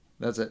fun.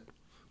 That's it.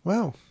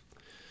 Wow.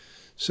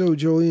 So,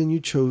 Julian, you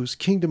chose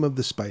Kingdom of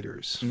the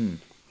Spiders.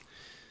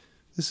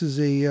 This is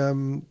a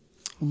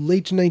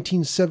late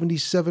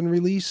 1977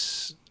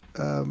 release.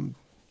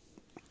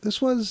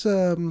 This was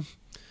a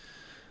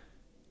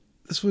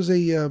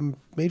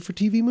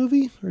made-for-TV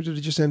movie, or did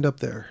it just end up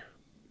there?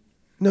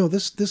 No,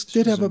 this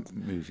did have a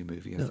movie.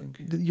 I think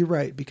you're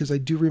right, because I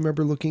do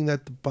remember looking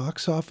at the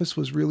box office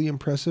was really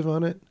impressive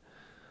on it.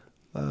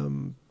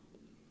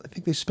 I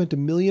think they spent $1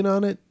 million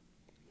on it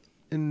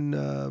and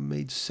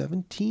made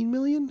 $17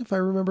 million, if I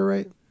remember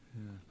right.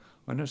 Yeah.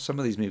 I know some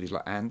of these movies,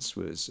 like Ants,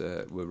 were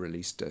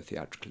released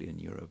theatrically in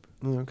Europe.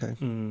 Oh, okay.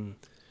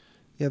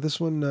 Yeah, this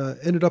one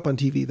ended up on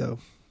TV though.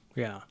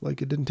 Yeah,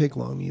 like it didn't take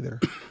long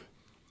either,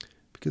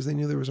 because they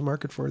knew there was a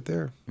market for it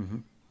there. Mm-hmm.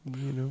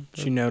 You know.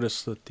 Did you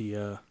notice that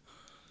the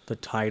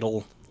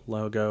title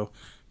logo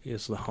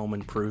is the Home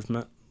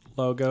Improvement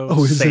logo?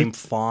 Oh, is same it?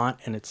 font,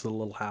 and it's a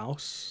little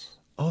house.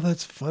 Oh,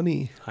 that's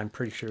funny. I'm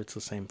pretty sure it's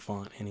the same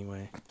font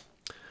anyway.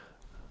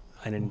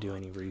 I didn't do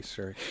any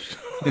research.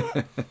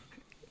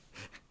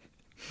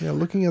 Yeah,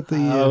 looking at the...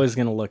 I was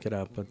going to look it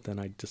up, but then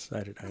I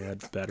decided I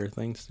had better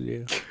things to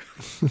do.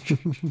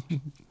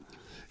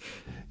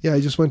 Yeah, I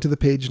just went to the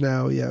page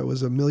now. Yeah, it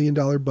was $1 million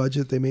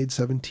budget. They made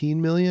 $17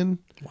 million.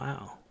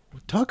 Wow.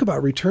 Talk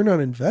about return on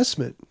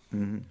investment.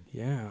 Mm-hmm.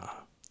 Yeah.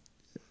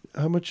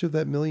 How much of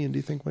that million do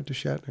you think went to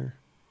Shatner?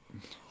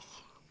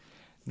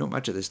 Not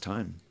much at this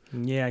time.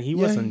 Yeah, he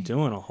wasn't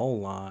doing a whole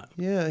lot.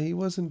 Yeah, he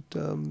wasn't...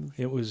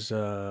 It was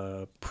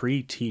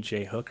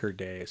pre-T.J. Hooker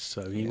days,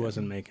 so he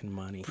wasn't making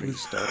money.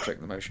 Pre-Star Trek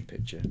the Motion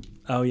Picture.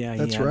 Oh, yeah,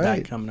 That's he had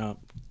right. that coming up.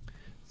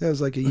 That was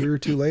like a year or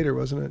two later,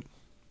 wasn't it?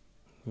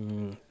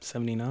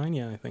 79,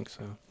 yeah, I think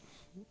so.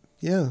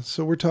 Yeah,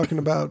 so we're talking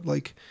about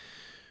like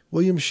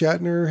William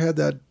Shatner had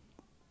that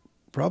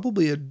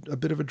probably a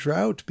bit of a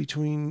drought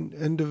between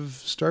end of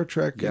Star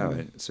Trek.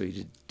 Yeah, so he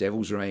did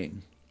Devil's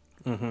Reign,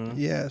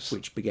 Yes.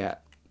 which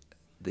begat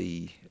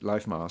the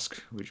Life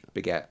Mask, which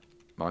begat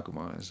Michael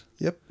Myers.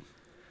 Yep.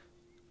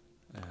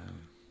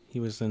 He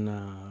was in,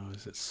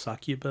 was it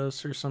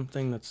Succubus or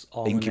something? That's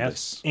all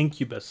Incubus. in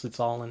Incubus. It's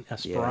all in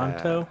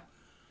Esperanto.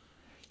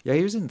 Yeah,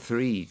 he was in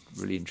 3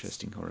 really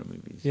interesting horror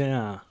movies.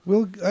 Yeah.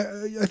 Well,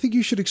 I think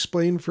you should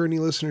explain for any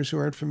listeners who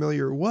aren't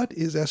familiar, what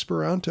is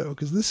Esperanto?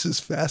 Because this is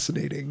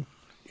fascinating.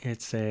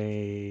 It's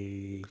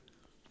a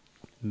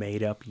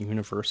made-up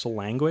universal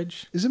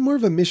language, Is it more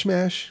of a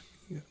mishmash?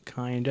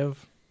 kind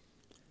of.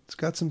 It's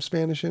got some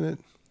Spanish in it.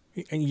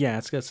 Yeah,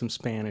 it's got some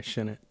Spanish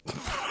in it.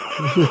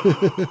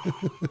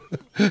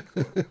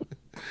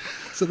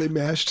 So they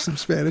mashed some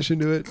Spanish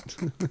into it.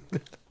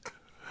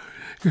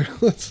 Here,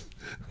 let's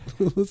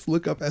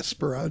look up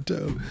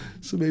Esperanto,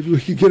 so maybe we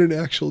can get an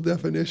actual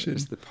definition.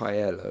 It's the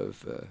paella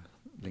of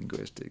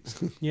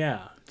linguistics.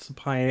 Yeah, it's a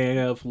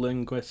paella of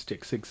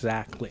linguistics,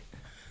 exactly.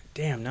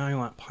 Damn, now I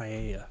want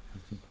paella.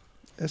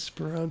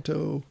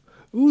 Esperanto.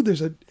 Ooh,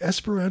 there's an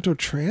Esperanto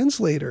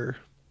translator.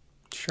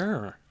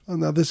 Sure. Oh,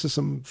 now this is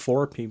some.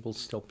 4 people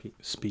still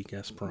speak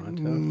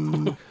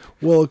Esperanto.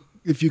 Well,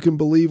 if you can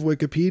believe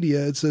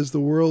Wikipedia, it says the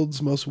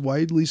world's most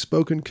widely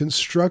spoken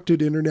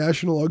constructed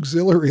international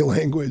auxiliary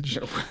language.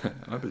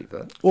 I believe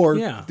that. Or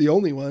Yeah. the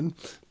only one.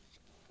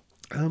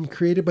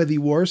 Created by the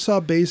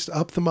Warsaw-based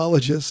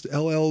ophthalmologist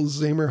L.L.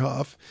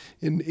 Zamerhoff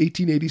in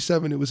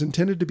 1887, it was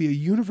intended to be a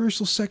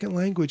universal second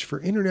language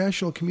for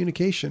international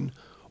communication,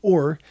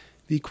 or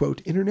the, quote,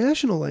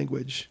 international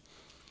language.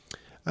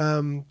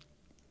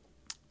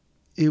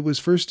 It was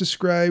first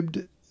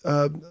described...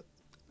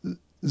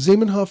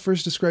 Zamenhof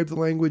first described the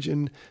language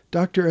in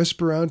Dr.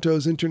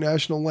 Esperanto's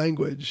International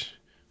Language,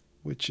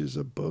 which is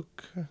a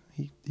book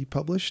he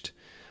published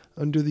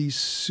under the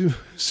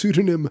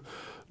pseudonym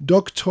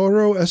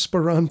Doctoro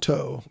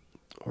Esperanto,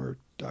 or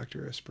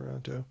Dr.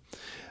 Esperanto.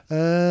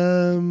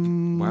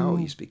 Wow,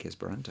 you speak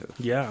Esperanto.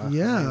 Yeah.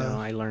 Yeah. I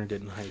know, I learned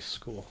it in high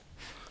school.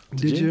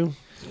 Did you?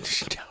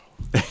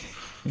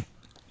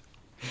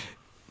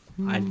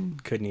 I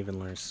couldn't even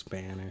learn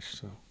Spanish,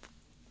 so.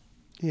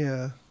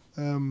 Yeah.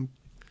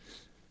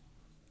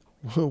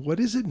 Well, what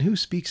is it and who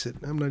speaks it?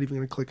 I'm not even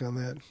going to click on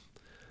that.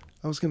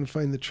 I was going to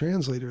find the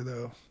translator,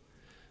 though.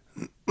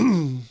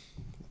 Let's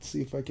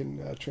see if I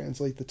can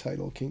translate the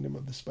title, Kingdom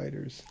of the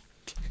Spiders.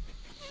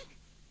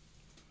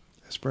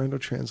 Esperanto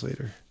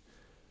translator.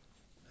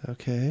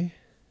 Okay.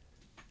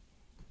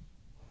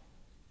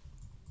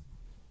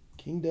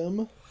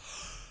 Kingdom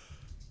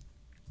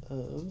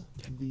of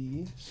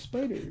the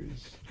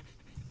Spiders.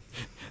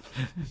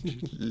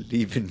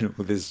 Leaving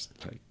all this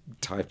like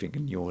typing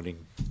and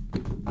yawning.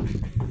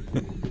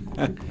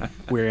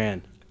 We're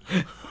in.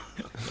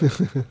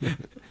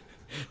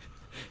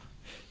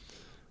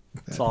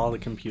 It's all the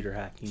computer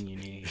hacking you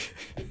need.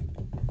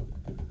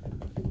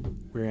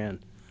 We're in.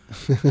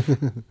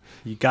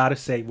 You gotta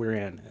say we're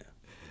in.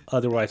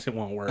 Otherwise it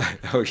won't work.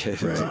 Okay.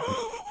 Right.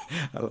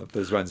 I love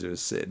those ones that are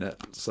sitting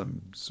at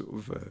some sort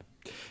of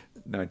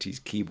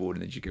 90s keyboard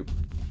and then you go,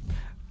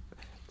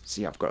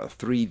 see, I've got a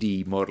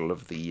 3D model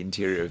of the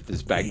interior of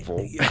this bank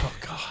vault. Oh,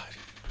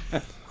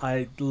 God.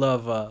 I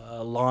love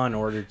Law and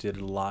Order did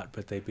it a lot,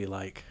 but they'd be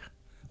like,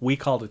 we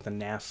called it the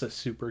NASA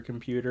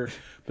supercomputer,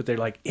 but they're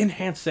like,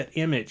 enhance that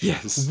image.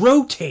 Yes.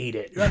 Rotate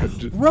it.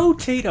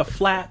 Rotate a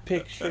flat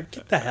picture.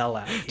 Get the hell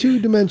out of here.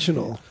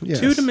 Two-dimensional. Yes.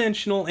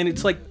 Two-dimensional, and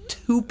it's like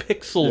 2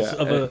 pixels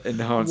of a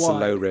enhance a wide.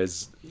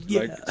 low-res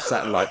like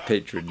satellite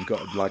picture and you've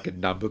got like a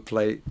number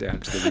plate down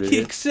to the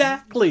rear.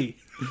 Exactly.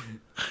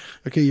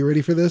 Okay, you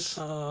ready for this?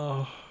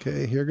 Oh.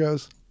 Okay, here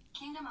goes.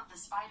 Kingdom of the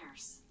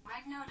Spiders.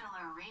 Regno de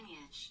la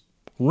Rainage.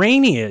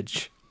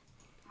 Rainage.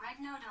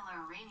 Regno de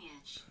la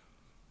Rainage.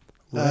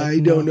 I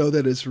don't know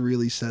that it's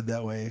really said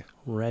that way.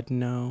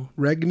 Redno.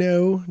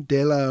 Regno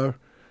de la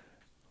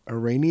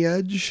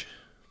Araneage.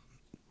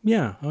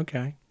 Yeah,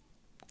 okay.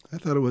 I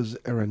thought it was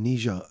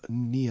Araneage.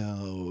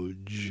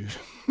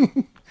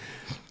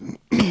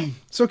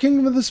 So,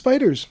 Kingdom of the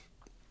Spiders.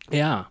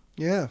 Yeah.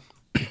 Yeah,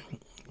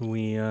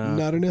 We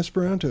not in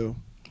Esperanto.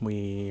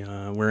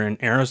 we're in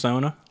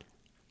Arizona.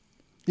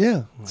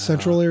 Yeah,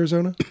 Central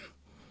Arizona.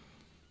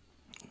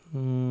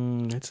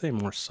 I'd say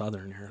more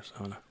southern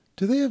Arizona.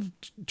 Do they have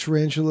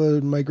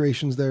tarantula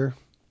migrations there?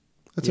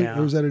 Yeah.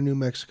 Or is that a New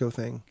Mexico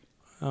thing?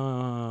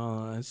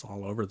 It's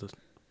all over the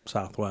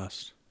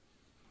Southwest.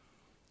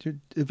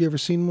 Have you ever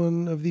seen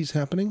one of these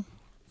happening?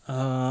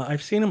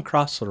 I've seen them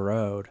cross the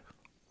road.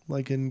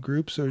 Like in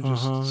groups or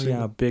just single?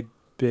 Yeah, big,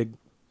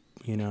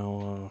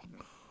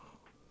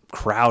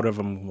 crowd of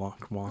them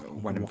walk.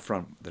 One in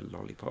front, the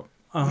lollipop.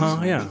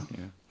 Yeah.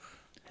 Yeah.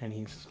 And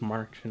he's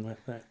marching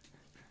with it.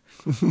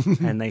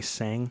 And they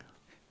sing.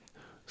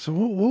 So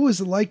what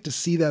was it like to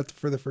see that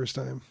for the first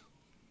time?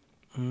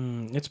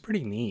 It's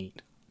pretty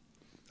neat.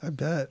 I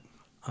bet.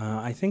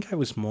 I think I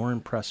was more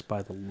impressed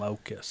by the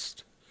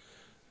locust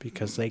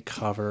because they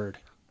covered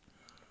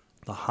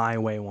the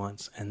highway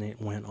once, and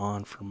it went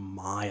on for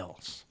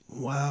miles.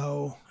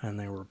 Wow. And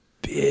they were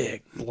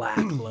big black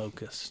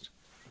locusts.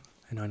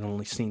 And I'd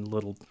only seen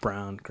little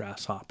brown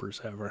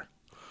grasshoppers ever.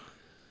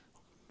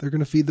 They're going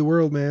to feed the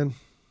world, man.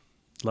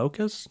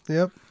 Locusts?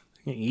 Yep.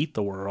 They can eat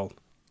the world.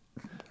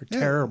 They're Yeah.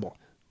 terrible.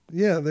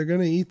 Yeah, they're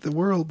going to eat the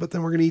world, but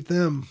then we're going to eat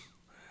them.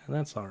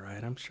 That's all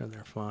right. I'm sure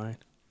they're fine.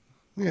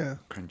 Yeah.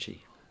 Crunchy.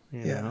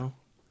 You Yeah. know?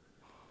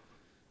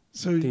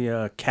 So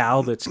The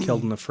cow that's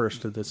killed in the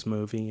first of this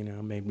movie,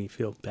 made me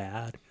feel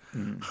bad.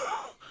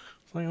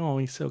 It's like, oh,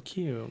 he's so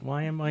cute.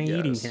 Why am I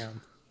eating Yes.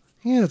 him?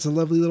 yeah, it's a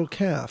lovely little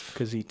calf.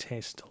 Because he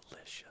tastes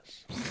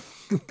delicious.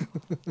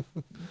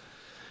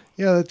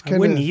 Yeah, that I kind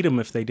wouldn't of. eat him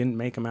if they didn't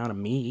make him out of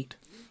meat.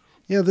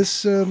 Yeah, this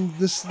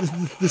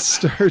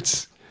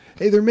starts.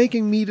 Hey, they're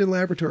making meat in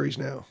laboratories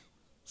now,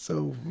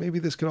 so maybe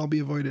this could all be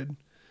avoided.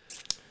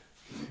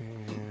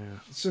 Yeah.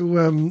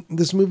 So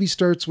this movie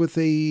starts with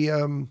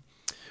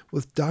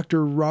with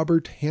Dr.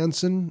 Robert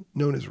Hansen,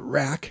 known as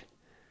Rack.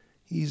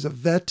 He's a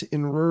vet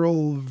in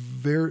rural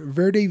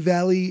Verde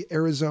Valley,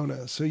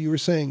 Arizona. So you were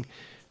saying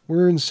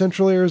we're in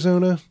central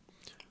Arizona.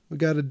 We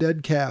got a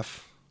dead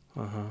calf.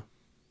 Uh-huh.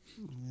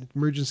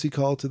 Emergency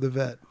call to the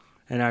vet.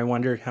 And I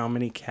wondered how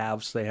many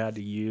calves they had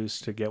to use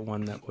to get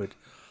one that would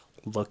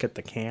look at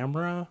the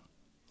camera,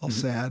 All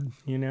sad.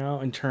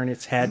 and turn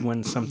its head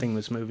when something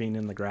was moving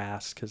in the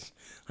grass, because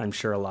I'm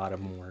sure a lot of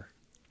them were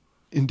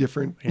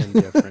Indifferent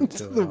indifferent to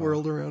to it the all.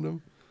 world around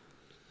him.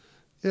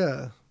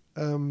 Yeah.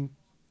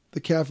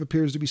 The calf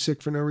appears to be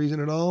sick for no reason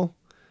at all.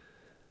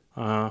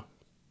 Uh-huh.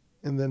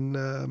 And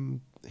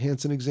then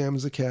Hansen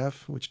examines the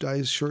calf, which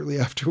dies shortly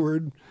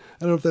afterward. I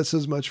don't know if that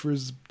says much for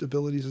his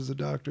abilities as a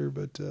doctor,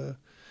 but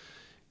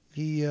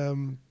he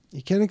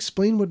can't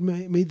explain what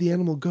made the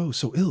animal go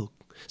so ill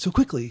so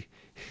quickly.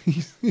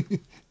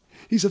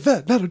 He's a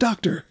vet, not a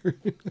doctor.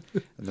 And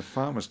the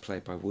farmer's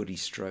played by Woody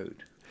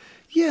Strode.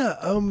 Yeah.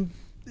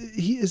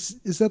 He is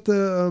that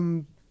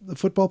the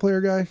football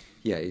player guy?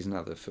 Yeah, he's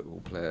another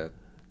football player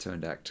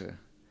turned actor.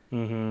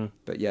 Mm-hmm.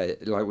 But yeah,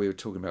 like we were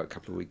talking about a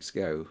couple of weeks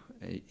ago,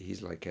 he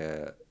was like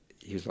the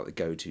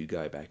go-to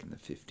guy back in the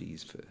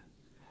 50s for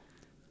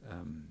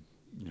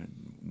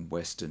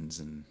westerns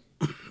and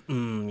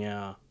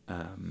Yeah.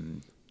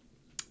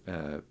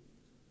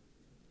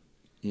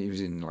 he was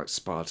in like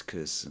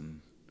Spartacus and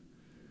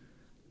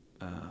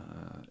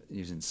he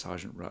was in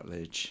Sergeant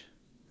Rutledge.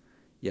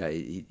 Yeah,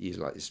 he's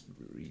like this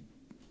really,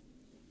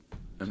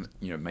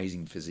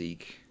 amazing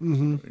physique,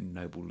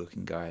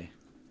 noble-looking guy.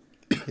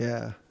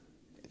 Yeah.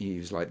 He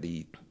was like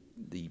the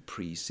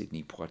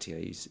pre-Sidney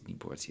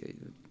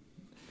Poitier.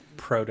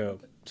 Proto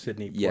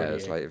Sidney Poitier. Yeah,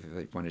 it's like if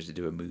they wanted to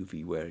do a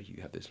movie where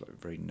you have this like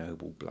very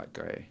noble black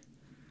guy.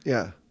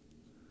 Yeah.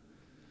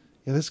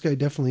 Yeah, this guy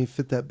definitely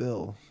fit that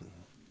bill.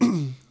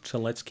 So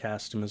let's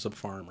cast him as a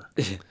farmer.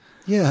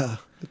 Yeah.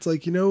 It's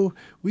like,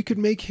 we could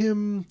make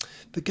him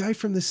the guy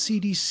from the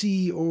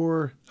CDC,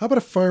 or how about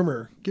a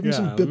farmer? Give him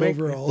some bib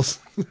overalls.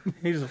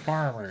 He's a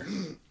farmer.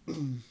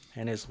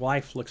 And his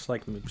wife looks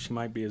like she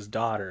might be his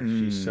daughter.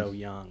 She's so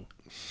young.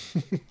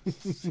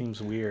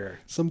 Seems weird.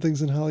 Some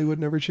things in Hollywood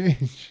never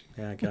change.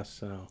 Yeah, I guess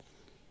so.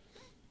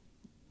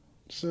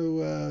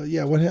 So,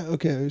 yeah,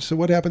 so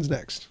what happens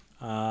next?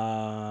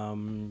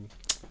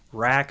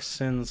 Rack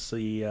sends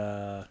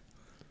the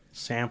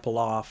sample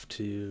off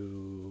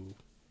to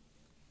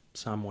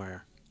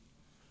somewhere.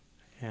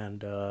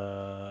 And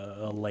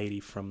a lady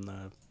from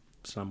the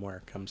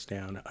somewhere comes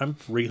down. I'm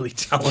really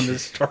telling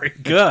this story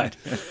good.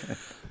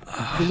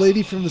 The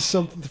lady from the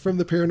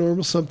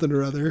paranormal something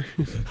or other.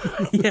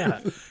 Yeah,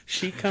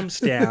 she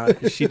comes down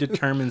and she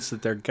determines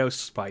that they're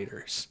ghost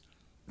spiders.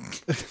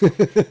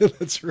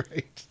 That's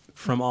right.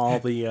 From all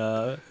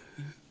the,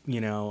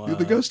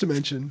 The ghost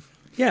dimension.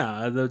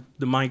 Yeah,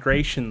 the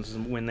migrations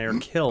when they're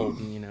killed.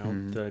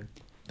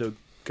 The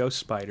ghost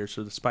spiders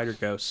or the spider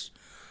ghosts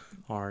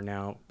are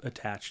now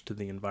attached to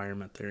the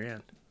environment they're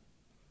in.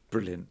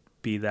 Brilliant.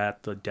 Be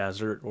that the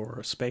desert or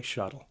a space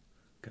shuttle,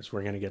 because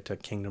we're going to get to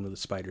Kingdom of the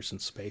Spiders in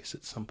Space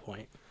at some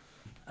point.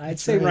 I'd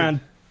say right. around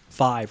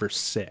 5 or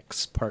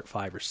 6, part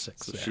 5 or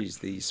 6. So there. she's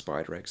the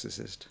spider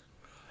exorcist.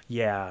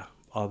 Yeah,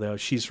 although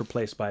she's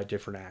replaced by a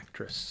different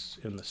actress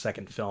in the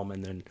second film,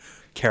 and then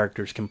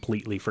characters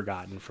completely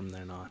forgotten from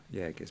then on.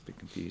 Yeah, it gets a bit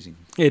confusing.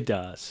 It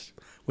does.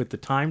 With the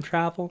time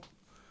travel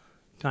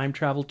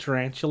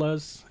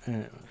tarantulas,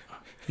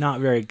 not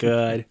very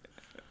good.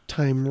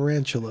 Time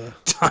Rantula.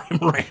 Time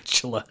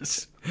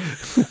Rantulas.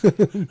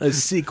 A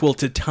sequel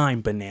to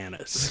Time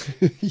Bananas.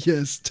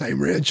 Yes, Time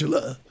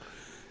Rantula.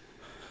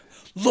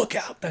 Look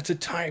out, that's a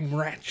Time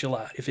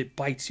Rantula. If it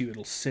bites you,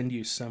 it'll send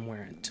you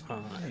somewhere in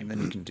time. And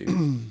then you can do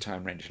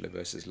Time Rantula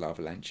versus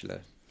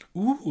Lavalantula.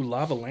 Ooh,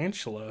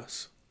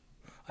 lavalantulas.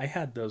 I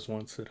had those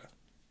once at a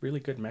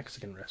really good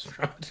Mexican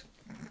restaurant.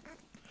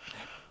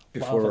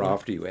 Before or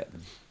after you ate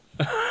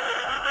them?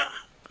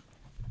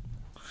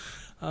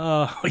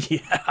 Oh,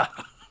 yeah.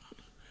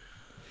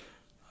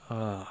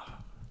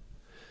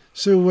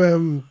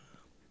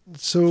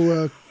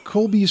 So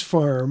Colby's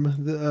farm,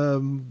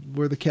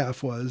 where the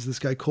calf was, this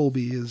guy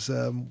Colby is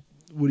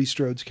Woody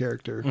Strode's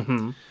character.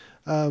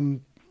 Mm-hmm.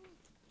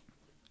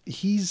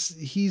 He's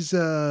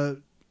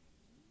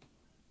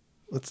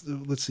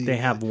let's see. They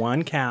have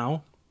one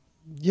cow.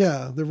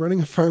 Yeah, they're running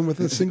a farm with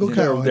a single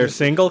cow. on They're it.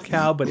 single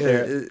cow, but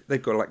they're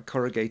they've got like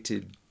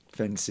corrugated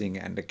fencing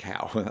and a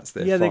cow. That's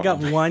their yeah. They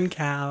farm. got one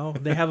cow.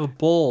 They have a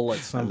bull at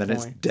some and then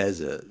point. it's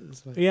desert.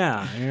 It's like,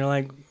 Yeah, and you're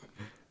like,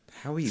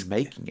 how are you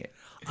making it?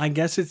 I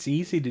guess it's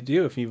easy to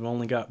do if you've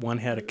only got one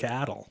head of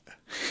cattle.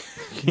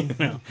 You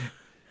know?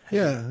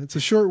 Yeah, it's a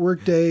short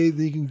work day.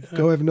 You can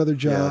go have another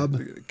job. Yeah,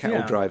 the cattle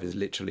Yeah. driver's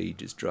literally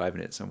just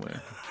driving it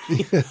somewhere.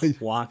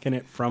 Walking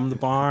it from the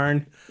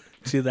barn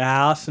to the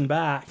house and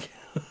back.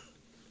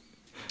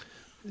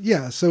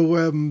 Yeah, so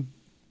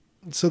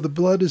the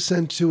blood is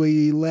sent to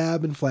a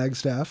lab in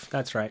Flagstaff.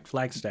 That's right,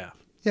 Flagstaff.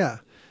 Yeah.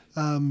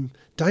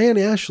 Diane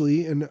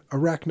Ashley, an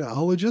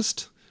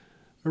arachnologist,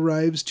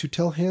 arrives to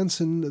tell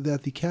Hansen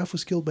that the calf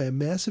was killed by a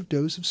massive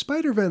dose of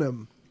spider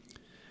venom.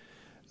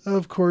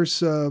 Of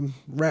course,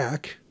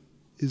 Rack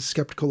is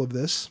skeptical of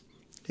this,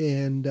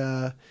 and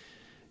the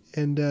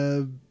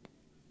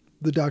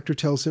doctor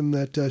tells him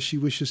that she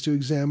wishes to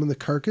examine the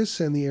carcass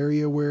and the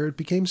area where it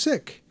became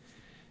sick,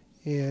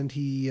 and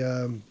he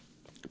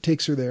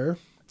takes her there.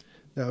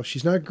 Now,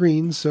 she's not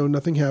green, so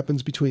nothing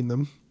happens between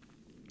them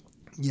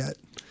yet.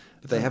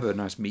 But they have a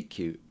nice meet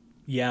cute.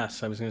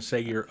 Yes, I was going to say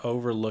you're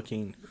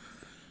overlooking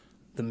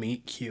the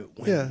meet cute.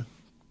 When Yeah.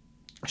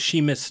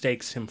 She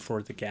mistakes him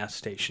for the gas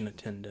station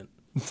attendant.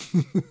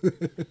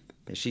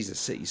 Yeah, she's a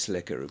city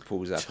slicker who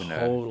pulls up in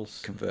Total a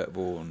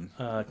convertible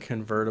and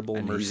Convertible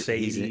and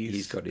Mercedes.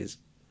 He's got his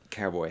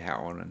cowboy hat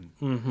on,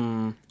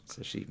 and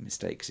so she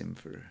mistakes him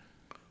for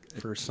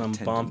some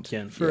attendant.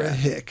 bumpkin. For a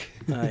hick.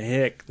 A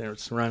hick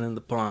that's running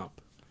the pump.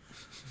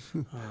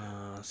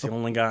 She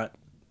only got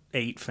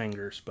 8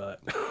 fingers,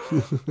 but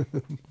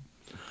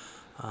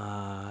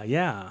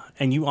yeah.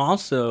 And you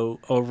also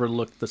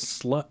overlooked the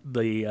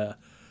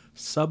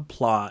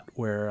subplot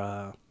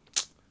where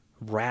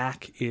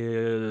Rack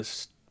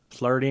is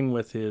flirting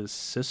with his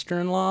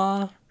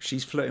sister-in-law.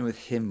 She's flirting with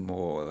him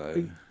more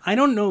though. I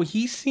don't know.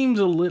 He seems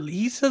a little.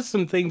 He says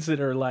some things that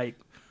are like.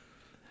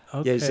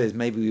 Okay. Yeah, he says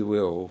maybe we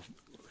will.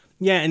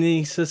 Yeah, and then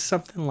he says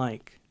something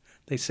like,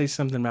 they say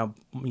something about,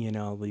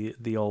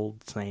 the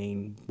old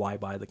saying, why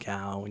buy the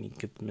cow when you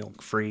get the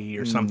milk free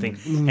or something.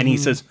 And he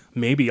says,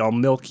 maybe I'll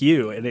milk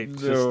you. And it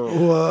just,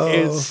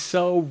 it's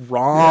so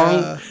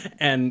wrong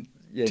and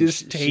Yeah,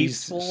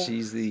 distasteful.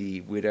 She's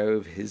the widow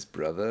of his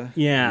brother.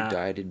 Yeah. Who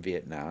died in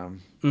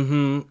Vietnam.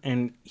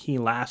 And he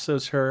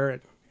lassos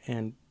her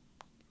and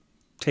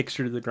takes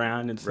her to the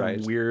ground in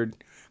some weird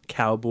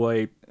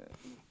cowboy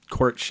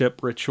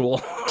courtship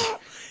ritual.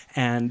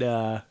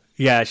 And,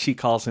 yeah, she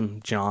calls him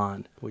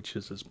John, which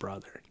is his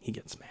brother. He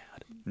gets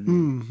mad.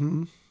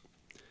 Mm-hmm.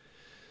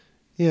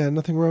 Yeah,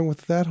 nothing wrong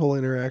with that whole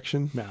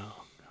interaction. No.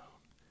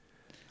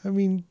 I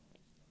mean,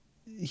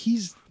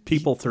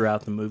 People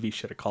throughout the movie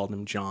should have called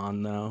him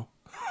John, though.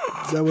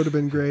 that would have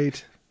been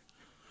great.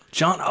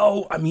 John,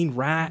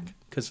 Rack,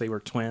 because they were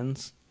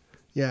twins.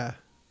 Yeah.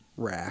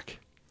 Rack.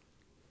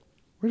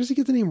 Where does he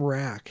get the name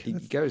Rack? He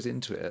goes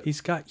into it.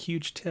 He's got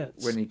huge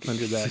tits When he-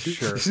 under that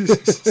shirt.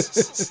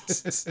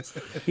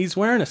 He's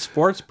wearing a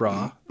sports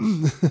bra.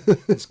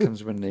 This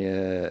comes when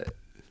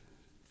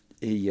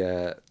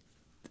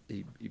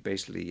he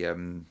basically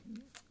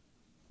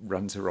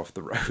runs her off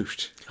the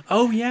road.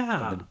 Oh,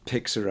 yeah. And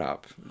picks her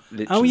up.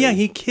 Literally. Oh, yeah,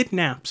 he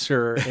kidnaps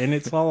her, and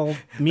it's all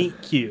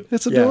meet cute.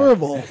 It's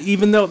adorable.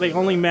 Even though they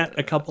only met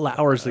a couple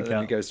hours And then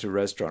ago. he goes to a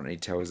restaurant and he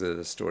tells her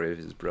the story of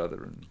his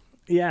brother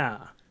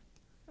Yeah.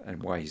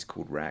 and why he's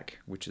called Rack,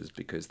 which is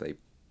because they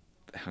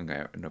hung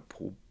out in a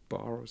pool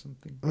bar or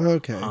something.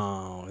 Okay.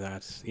 Oh,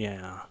 that's,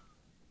 yeah.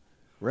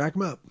 Rack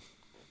him up.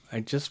 I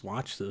just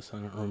watched this. I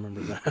don't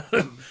remember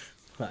that.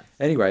 But,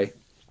 Anyway,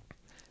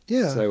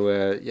 Yeah.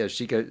 so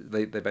she go.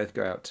 They both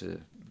go out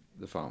to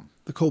the farm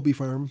The Colby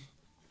farm.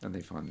 and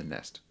they find the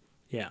nest.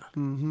 yeah.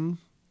 Mm-hmm.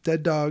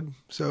 Dead dog.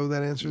 So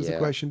that answers the Yeah.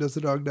 question, does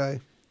the dog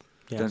die?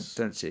 Yes.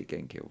 Don't see it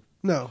getting killed.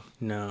 No.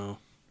 No.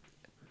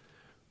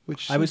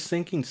 Which I was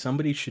thinking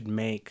somebody should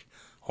make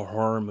a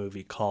horror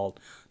movie called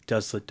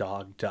Does the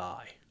Dog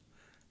Die?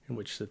 In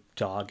which the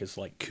dog is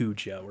like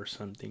Cujo or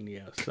something.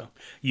 Yeah. So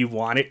you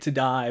want it to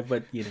die,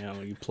 but,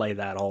 you play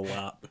that all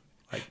up.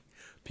 Like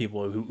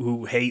people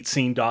who hate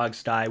seeing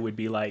dogs die would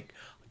be like,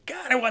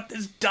 God, I want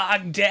this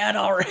dog dead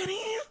already.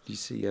 You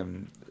see,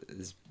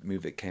 this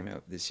movie that came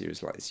out this year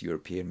is like this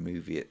European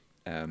movie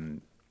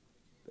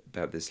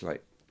about this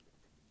like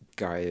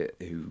guy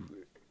who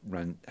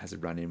has a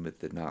run-in with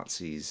the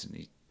Nazis,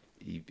 and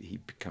he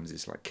becomes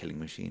this like killing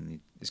machine.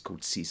 It's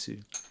called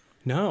Sisu.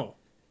 No.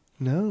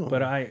 No.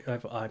 But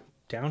I'm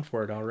down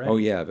for it already. Oh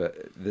yeah, but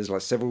there's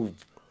like several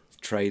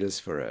trailers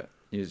for it.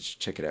 You just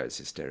check it out; it's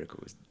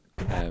hysterical.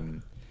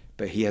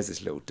 But he has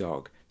this little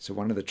dog. So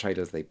one of the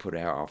trailers they put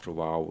out after a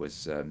while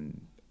was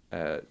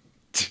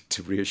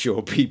to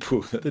reassure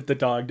people That the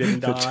dog didn't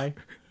die.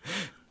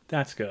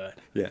 That's good.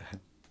 yeah.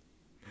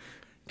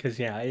 Because,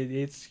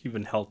 it's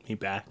even helped me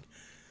back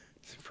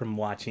from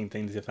watching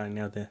things if I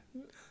know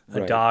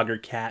a dog or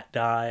cat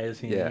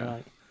dies. You know,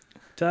 like,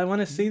 do I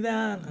want to see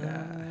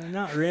that?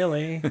 Not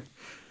really.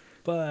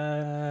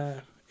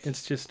 But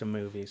it's just a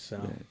movie,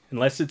 so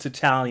unless it's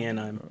Italian,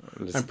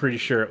 I'm pretty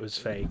sure it was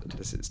faked.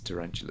 Unless it's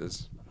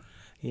tarantulas.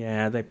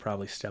 Yeah, they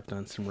probably stepped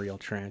on some real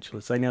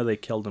tarantulas. I know they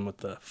killed them with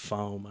the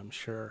foam, I'm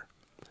sure.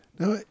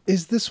 Now,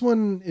 is this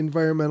one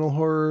environmental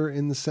horror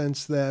in the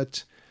sense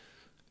that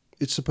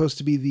it's supposed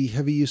to be the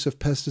heavy use of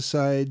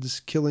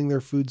pesticides killing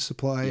their food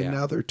supply, and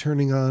now they're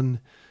turning on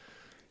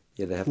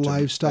they have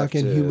livestock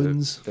and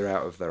humans? They're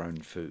out of their own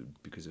food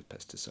because of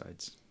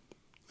pesticides.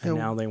 And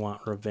now they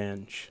want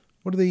revenge.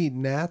 What do they eat?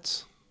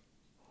 Gnats?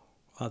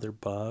 Other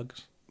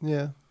bugs?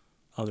 Yeah.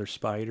 Other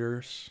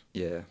spiders?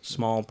 Yeah.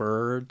 Small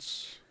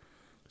birds?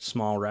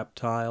 Small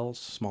reptiles?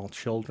 Small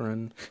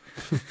children?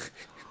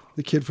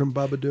 The kid from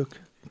Babadook.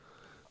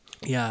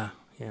 Yeah.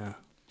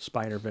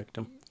 Spider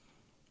victim.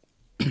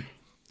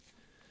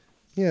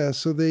 Yeah,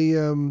 so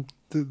they're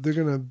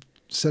gonna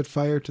set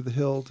fire to the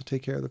hill to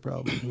take care of the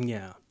problem.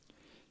 Yeah.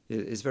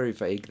 It's very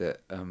vague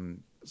that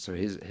so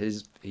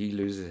he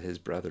loses his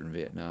brother in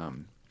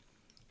Vietnam,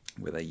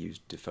 where they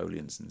used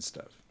defoliants and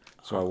stuff.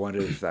 So I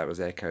wondered if that was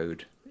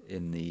echoed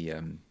in the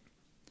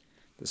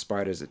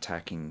spiders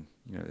attacking,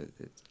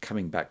 it's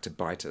coming back to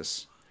bite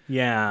us.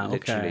 Yeah,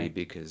 literally, okay.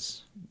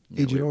 because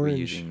Agent we're Orange.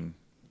 using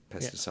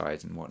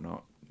pesticides and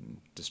whatnot, and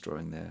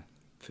destroying their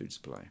food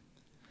supply.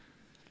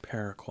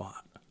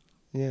 Paraquat.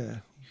 Yeah,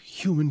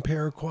 human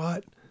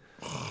paraquat.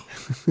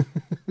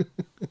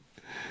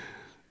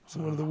 It's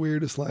one of the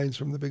weirdest lines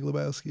from The Big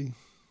Lebowski.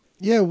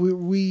 Yeah,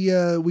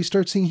 we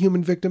start seeing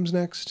human victims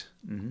next.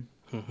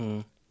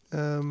 Mm-hmm.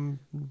 Mm-hmm.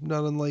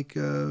 Not unlike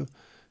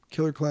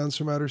Killer Clowns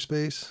from Outer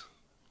Space.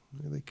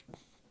 They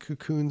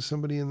cocoon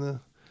somebody in the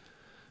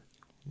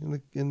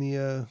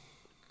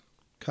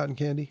cotton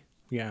candy.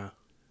 Yeah.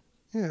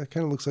 Yeah, it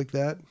kind of looks like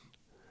that.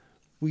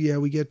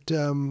 We get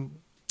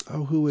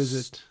who is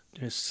it?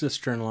 His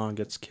sister-in-law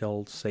gets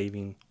killed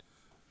saving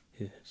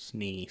his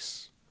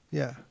niece.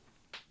 Yeah.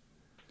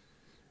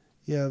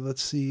 Yeah,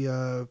 let's see.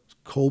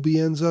 Colby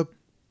ends up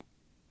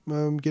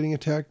getting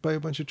attacked by a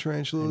bunch of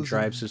tarantulas. And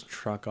drives his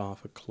truck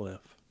off a cliff.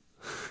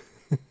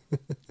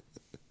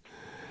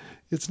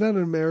 It's not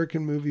an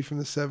American movie from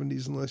the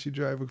 70s unless you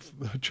drive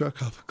a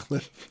truck off a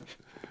cliff.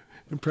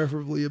 And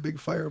preferably a big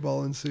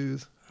fireball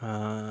ensues.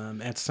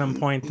 At some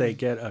point, they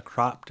get a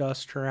crop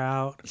duster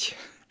out.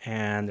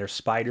 And there's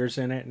spiders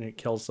in it, and it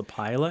kills the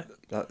pilot.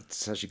 That's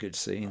such a good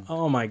scene.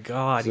 Oh my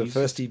god! So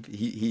first,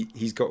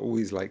 he's got all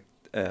these things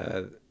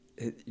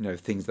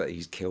that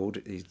he's killed.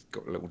 He's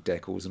got little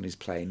decals on his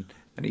plane,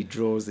 and he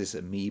draws this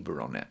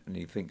amoeba on it, and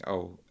you think,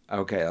 oh,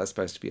 okay, that's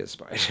supposed to be a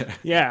spider.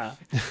 Yeah.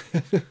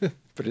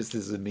 But it's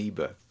this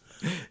amoeba.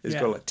 It's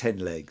got like 10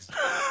 legs.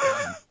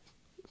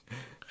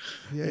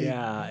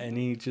 Yeah, and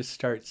he just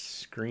starts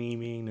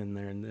screaming,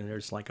 and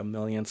there's like a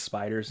million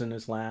spiders in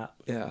his lap.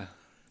 Yeah.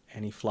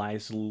 And he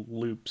flies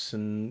loops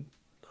and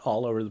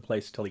all over the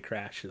place till he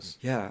crashes.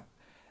 Yeah,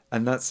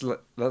 and that's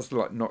like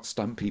not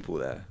stunt people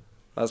there.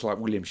 That's like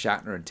William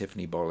Shatner and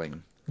Tiffany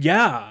Bolling.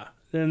 Yeah,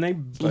 and they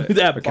blew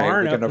that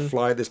barn up. We're going to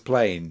fly this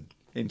plane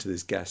into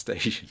this gas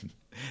station,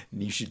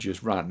 and you should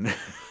just run.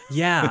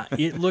 Yeah,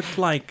 it looked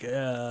like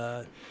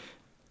not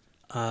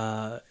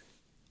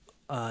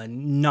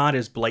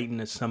as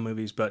blatant as some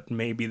movies, but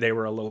maybe they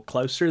were a little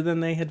closer than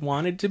they had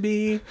wanted to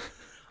be.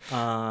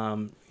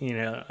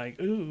 Like,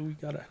 ooh, we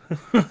gotta.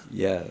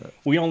 Yeah.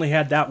 We only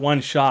had that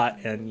one shot,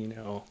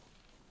 and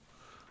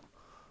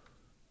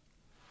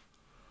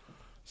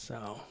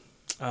So,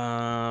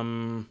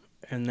 and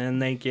then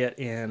they get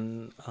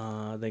in.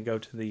 They go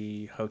to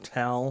the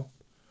hotel,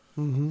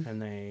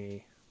 and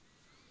they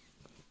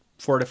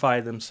fortify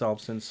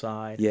themselves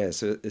inside. Yeah.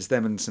 So it's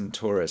them and some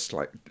tourists.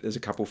 Like, there's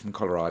a couple from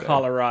Colorado.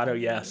 Colorado,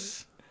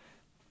 yes.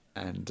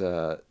 And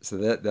so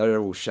they're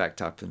all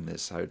shacked up in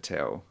this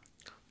hotel.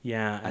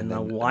 Yeah, and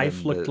the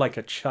wife looked like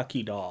a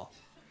Chucky doll.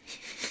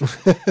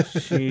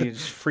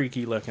 She's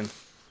freaky looking.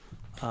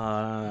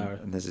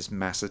 And there's this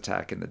mass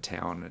attack in the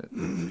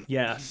town.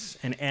 Yes,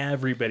 and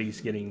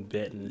everybody's getting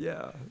bitten.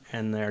 Yeah.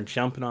 And they're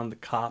jumping on the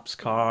cop's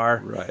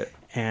car. Right.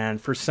 And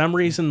for some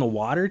reason, the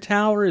water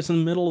tower is in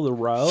the middle of the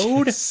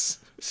road. Yes.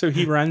 So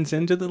he runs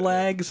into the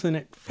legs, and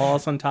it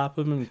falls on top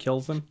of him and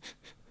kills him.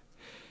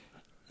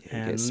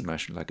 Yeah, he gets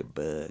smashed like a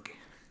bug.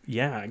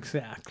 Yeah,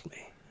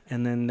 exactly.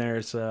 And then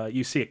there's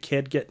you see a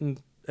kid getting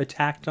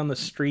attacked on the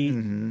street.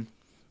 Mm-hmm.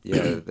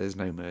 Yeah, there's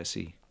no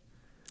mercy.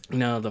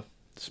 No, the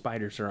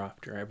spiders are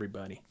after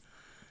everybody.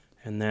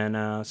 And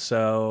then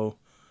so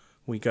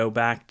we go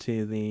back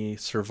to the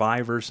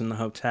survivors in the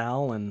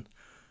hotel, and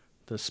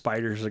the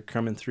spiders are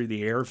coming through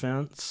the air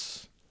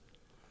vents.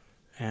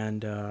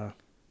 And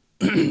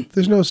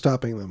there's no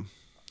stopping them.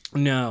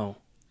 No.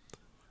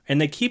 And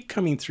they keep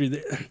coming through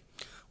the...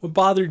 What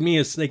bothered me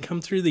is they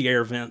come through the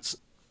air vents,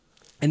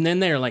 and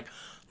then they're like,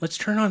 let's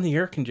turn on the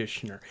air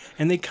conditioner.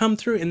 And they come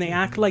through, and they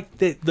act like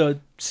the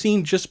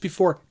scene just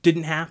before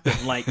didn't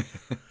happen. Like,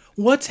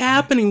 what's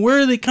happening? Where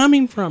are they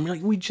coming from?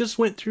 Like, we just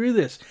went through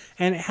this.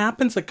 And it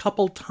happens a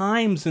couple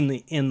times in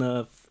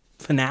the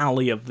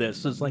finale of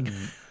this. It's like,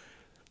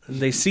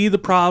 They see the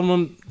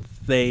problem,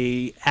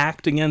 they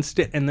act against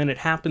it, and then it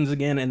happens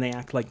again, and they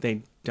act like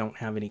they don't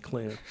have any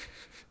clue.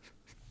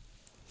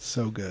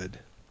 So good.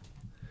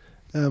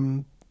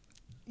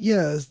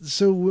 Yeah.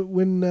 So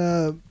when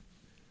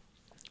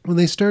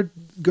they start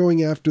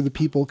going after the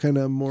people, kind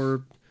of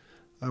more,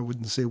 I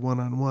wouldn't say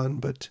one-on-one,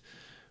 but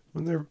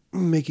when they're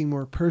making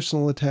more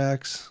personal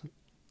attacks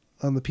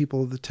on the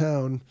people of the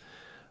town,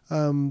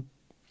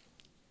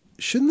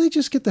 shouldn't they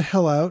just get the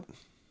hell out?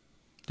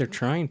 They're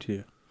trying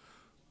to,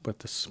 but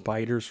the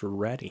spiders are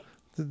ready.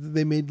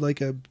 They made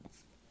like a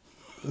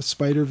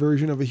spider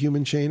version of a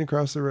human chain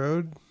across the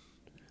road.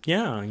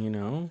 Yeah,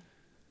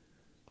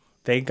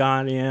 they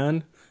got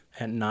in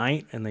at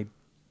night and they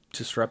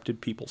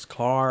disrupted people's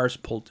cars,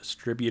 pulled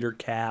distributor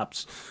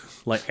caps,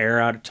 let air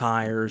out of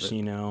tires,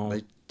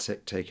 They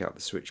take out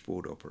the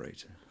switchboard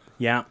operator.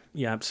 Yeah,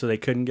 so they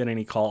couldn't get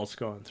any calls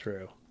going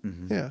through.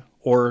 Mm-hmm. Yeah.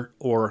 Or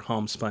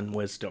homespun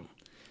wisdom.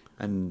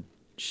 And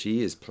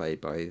she is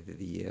played by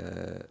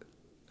the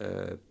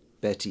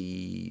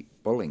Betty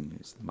Bolling,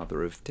 who's the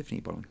mother of Tiffany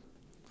Bolling.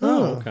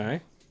 Oh,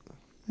 okay.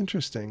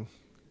 Interesting.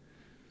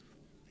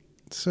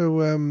 So,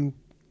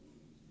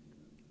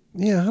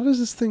 how does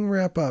this thing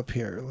wrap up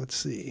here? Let's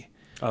see.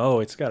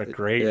 Oh, it's got a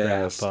great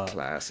wrap up.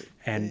 Classic.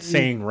 And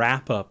saying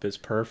wrap up is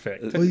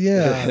perfect. Well,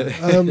 yeah.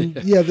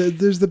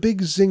 There's the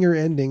big zinger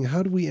ending.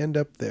 How do we end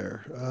up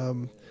there?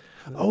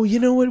 You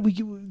know what?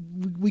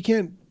 We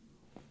can't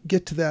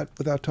get to that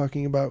without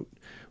talking about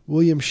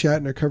William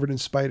Shatner covered in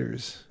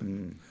spiders.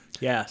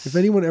 Yes. If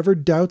anyone ever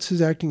doubts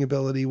his acting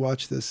ability,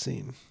 watch this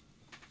scene,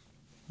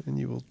 and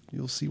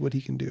you'll see what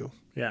he can do.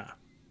 Yeah.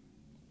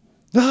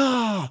 He's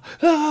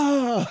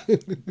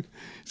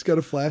got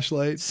a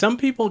flashlight. Some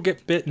people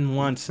get bitten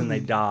once and they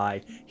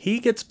die. He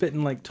gets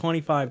bitten like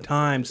 25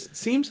 times.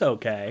 Seems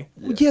okay.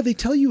 Well, yeah, they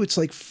tell you it's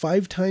like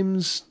 5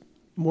 times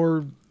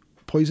more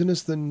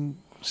poisonous than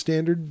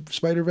standard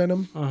spider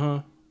venom.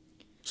 Uh-huh.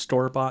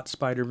 Store-bought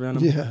spider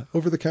venom. Yeah,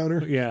 over the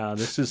counter. Yeah,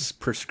 this is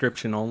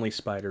prescription-only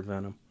spider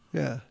venom.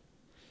 Yeah.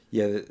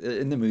 Yeah,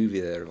 in the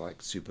movie they're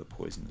like super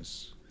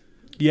poisonous.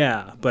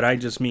 Yeah, but I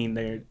just mean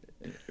they're...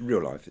 In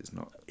real life, it's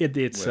not.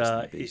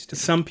 It's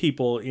some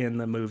people in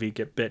the movie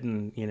get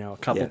bitten, a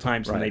couple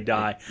times and they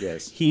die.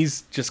 Yes.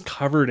 He's just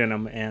covered in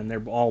them, and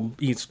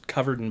he's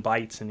covered in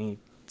bites, and he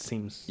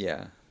seems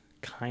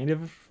kind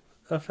of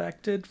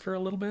affected for a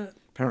little bit.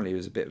 Apparently, it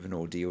was a bit of an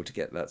ordeal to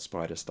get that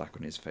spider stuck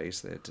on his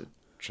face. They had to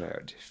try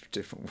out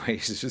different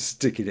ways of just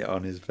sticking it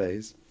on his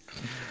face.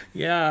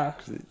 Yeah.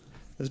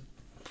 There's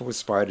poor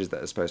spiders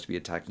that are supposed to be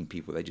attacking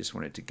people. They just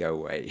want it to go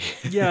away.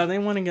 Yeah, they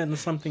want to get into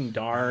something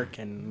dark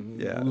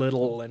and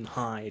little and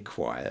hide.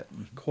 Quiet.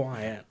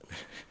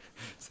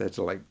 So they had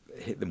to like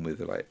hit them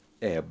with like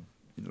air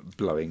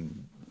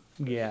blowing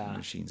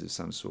machines of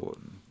some sort.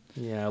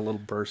 Yeah, a little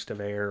burst of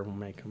air will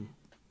make them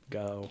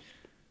go.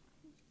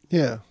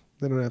 Yeah,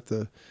 they don't have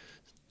to,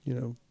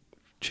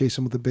 chase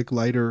them with a big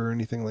lighter or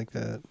anything like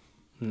that.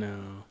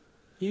 No,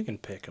 you can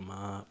pick them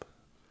up.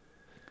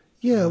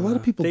 Yeah, a lot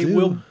of people do. They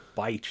will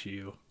bite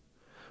you.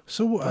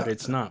 So, but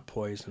it's not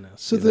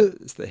poisonous. So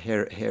the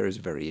hair is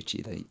very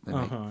itchy. They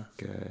make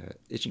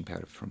itching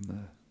powder from the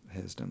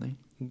hairs, don't they?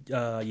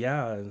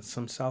 Yeah,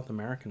 some South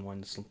American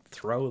ones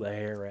throw the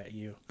hair at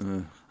you.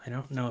 I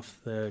don't know if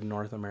the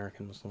North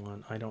American was the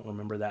one. I don't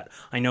remember that.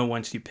 I know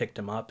once you picked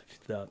them up,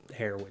 the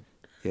hair would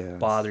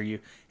bother you.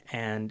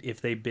 And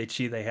if they bit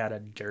you, they had a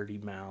dirty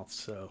mouth,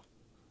 so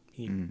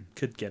you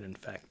could get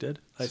infected,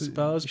 I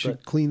suppose. You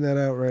should clean that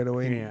out right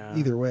away. Yeah.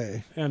 Either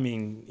way. I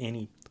mean,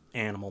 any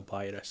animal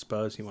bite, I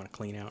suppose, you want to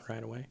clean out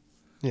right away.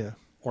 Yeah.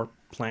 Or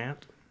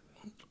plant.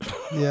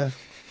 Yeah.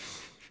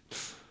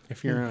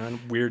 If you're in a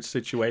weird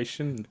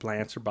situation and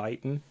plants are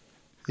biting,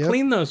 yep.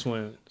 Clean those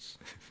wounds.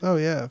 Oh,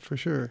 yeah, for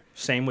sure.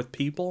 Same with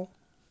people.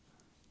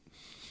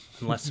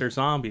 Unless they're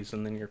zombies,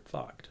 and then you're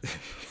fucked.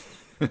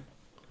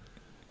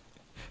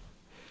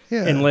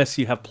 Yeah. Unless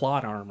you have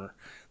plot armor.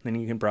 Then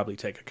you can probably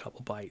take a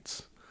couple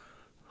bites.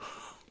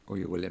 Or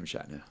you're William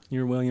Shatner.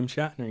 You're William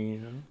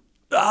Shatner,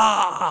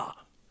 Ah!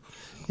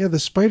 Yeah, the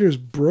spiders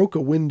broke a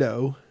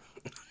window.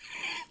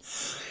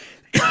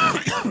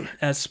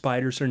 As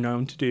spiders are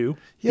known to do.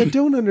 Yeah,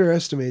 don't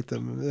underestimate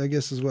them, I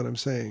guess is what I'm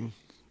saying.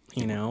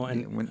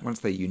 And once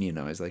they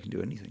unionize, they can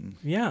do anything.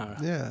 Yeah.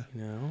 Yeah.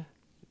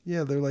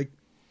 Yeah, they're like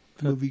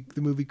the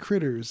movie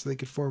Critters. They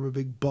could form a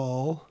big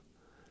ball,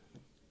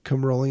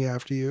 come rolling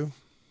after you.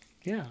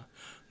 Yeah.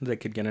 They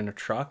could get in a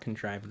truck and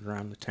drive it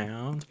around the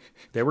town.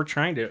 They were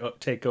trying to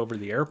take over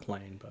the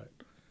airplane, but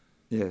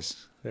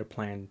their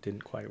plan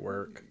didn't quite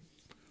work.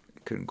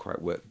 Couldn't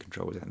quite work the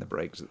controls and the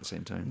brakes at the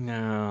same time.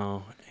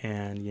 No,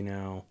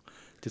 and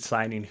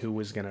deciding who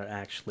was going to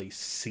actually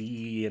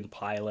see and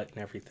pilot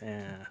and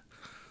everything.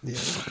 Yeah.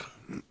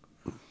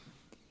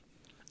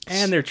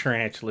 And they're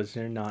tarantulas.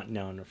 They're not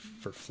known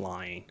for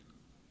flying.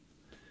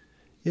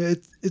 Yeah,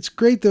 it's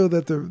great though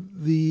that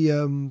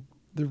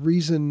the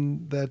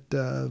reason that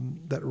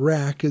that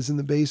rack is in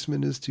the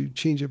basement is to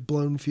change a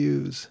blown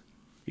fuse.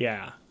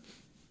 Yeah.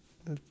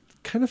 It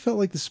kind of felt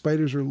like the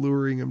spiders were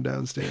luring him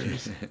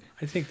downstairs.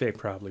 I think they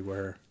probably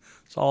were.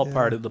 It's all Yeah.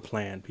 part of the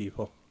plan,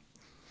 people.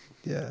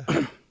 Yeah.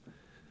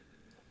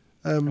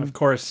 And of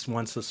course,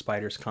 once the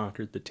spiders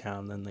conquered the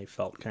town, then they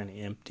felt kind of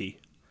empty.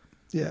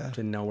 Yeah.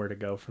 Didn't know where to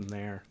go from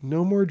there.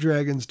 No more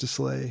dragons to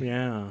slay.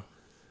 Yeah.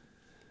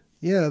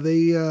 Yeah,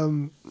 they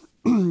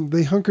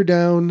they hunker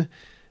down.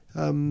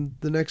 The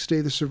next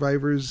day, the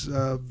survivors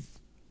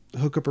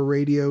hook up a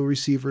radio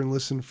receiver and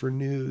listen for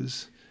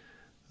news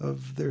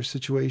of their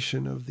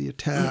situation, of the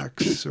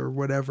attacks or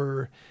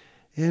whatever.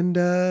 And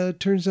it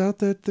turns out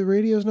that the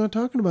radio's not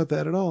talking about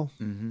that at all.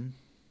 Mm-hmm.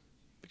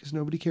 Because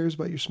nobody cares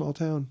about your small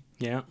town.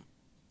 Yeah.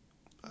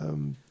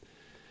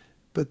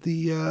 But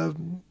the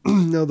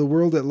no, the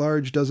world at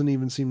large doesn't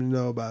even seem to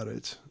know about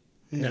it.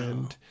 And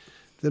No.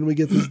 then we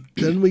get the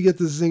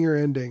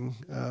zinger ending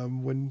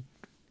when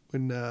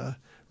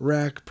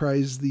Rack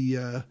pries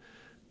the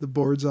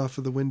boards off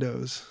of the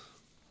windows.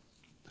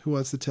 Who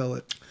wants to tell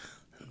it?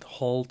 The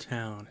whole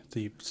town,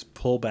 the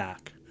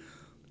pullback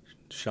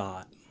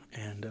shot,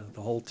 and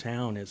the whole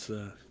town is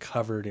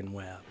covered in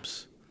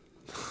webs.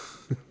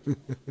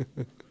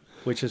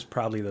 Which is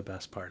probably the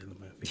best part of the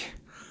movie.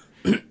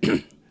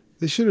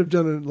 They should have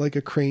done like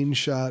a crane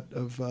shot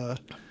of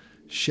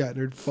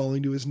Shatner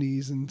falling to his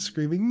knees and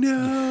screaming,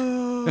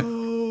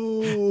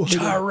 "No!"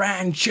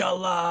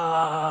 Tarantula!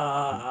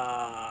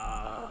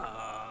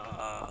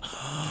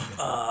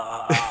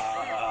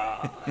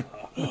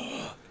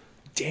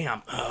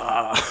 Damn.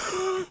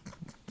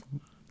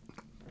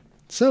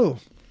 So,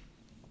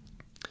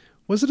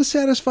 was it a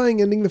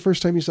satisfying ending the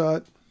first time you saw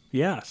it?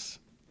 Yes.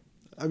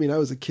 I mean, I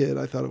was a kid.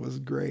 I thought it was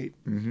great.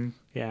 Mm-hmm.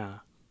 Yeah.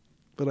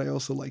 But I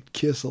also liked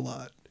Kiss a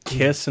lot.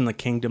 Kiss in the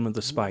Kingdom of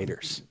the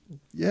Spiders.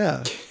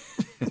 Yeah.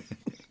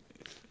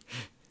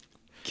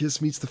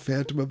 Kiss meets the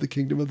Phantom of the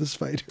Kingdom of the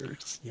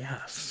Spiders.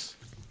 Yes.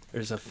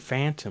 There's a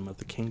phantom of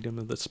the Kingdom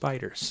of the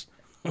Spiders.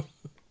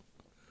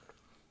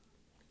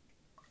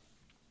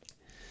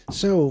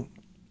 So,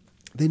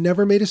 they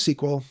never made a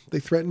sequel. They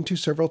threatened to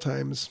several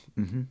times.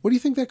 Mm-hmm. What do you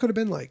think that could have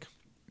been like?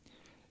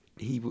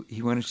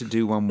 He wanted to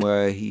do one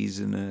where he's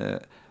in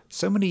a...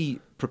 So many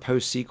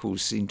proposed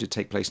sequels seem to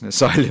take place in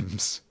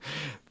asylums,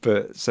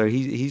 but so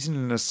he's in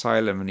an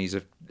asylum and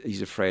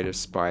he's afraid of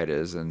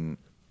spiders and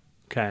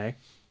Okay.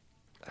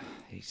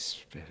 he's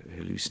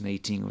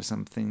hallucinating or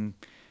something.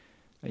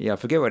 Yeah, I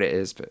forget what it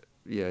is, but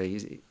yeah,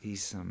 he's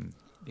in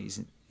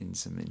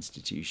some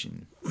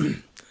institution.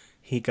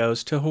 He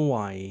goes to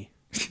Hawaii,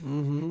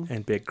 Mm-hmm.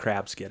 and big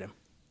crabs get him.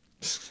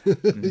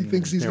 He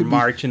thinks he's They're going to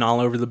marching all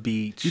over the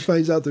He beach.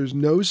 finds out there's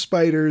no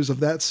spiders of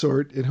that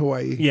sort in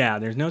Hawaii. Yeah,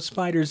 there's no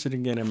spiders that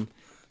can get him,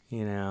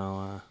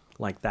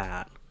 like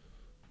that.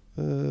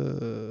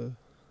 I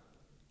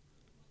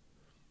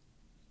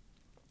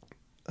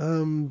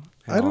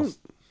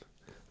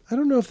don't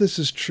know if this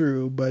is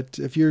true, but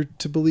if you're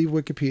to believe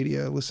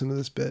Wikipedia, listen to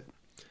this bit.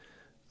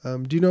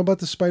 Do you know about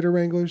the Spider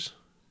Wranglers?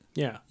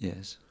 Yeah.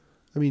 Yes,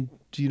 I mean,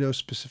 do you know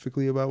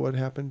specifically about what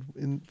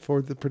happened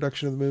for the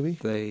production of the movie?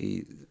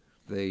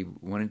 they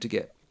wanted to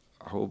get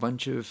a whole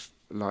bunch of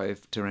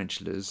live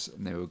tarantulas,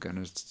 and they were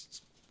going to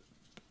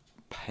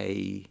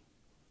pay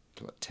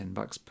like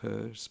 $10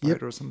 per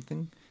spider or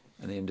something,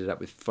 and they ended up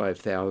with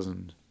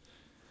 5,000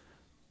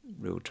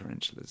 real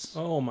tarantulas.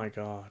 Oh my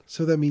God.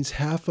 So that means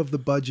half of the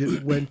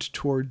budget went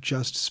toward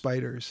just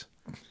spiders.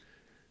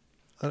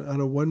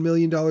 On a $1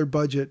 million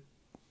budget,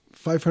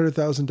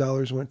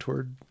 $500,000 went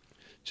toward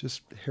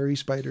just hairy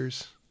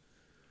spiders.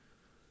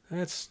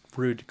 That's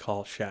rude to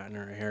call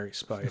Shatner a hairy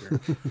spider.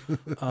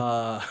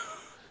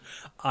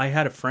 I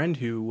had a friend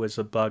who was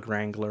a bug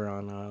wrangler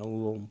on a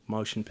little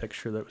motion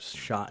picture that was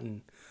shot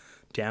in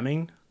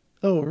Deming.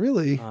 Oh,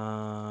 really?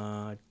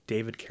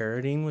 David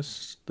Carradine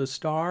was the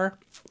star.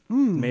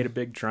 Made a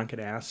big drunken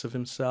ass of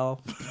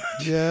himself.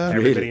 Yeah.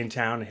 Everybody in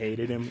town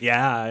hated him.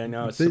 Yeah, I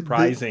know. It's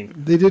surprising.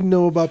 They didn't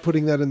know about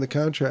putting that in the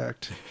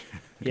contract.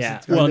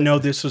 Yeah. Well, no,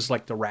 this was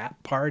like the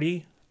rap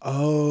party.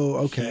 Oh,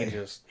 okay.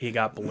 He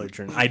got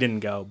belligerent. I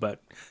didn't go,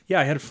 but yeah,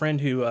 I had a friend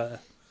who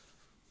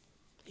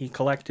he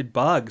collected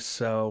bugs,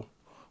 so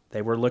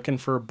they were looking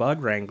for a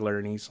bug wrangler,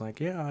 and he's like,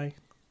 "Yeah, I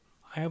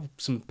have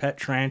some pet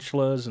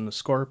tarantulas and a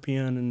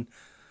scorpion, and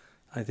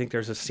I think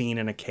there's a scene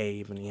in a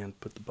cave, and he had to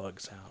put the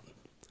bugs out."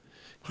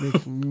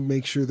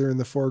 Make sure they're in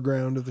the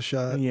foreground of the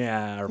shot.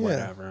 Yeah, or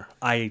whatever.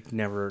 I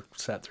never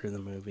sat through the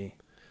movie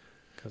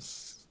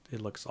because it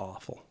looks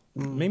awful.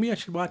 Maybe I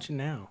should watch it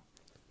now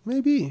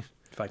Maybe.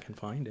 if I can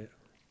find it.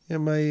 Yeah,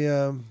 my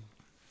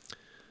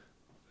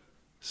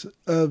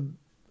a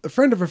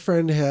friend of a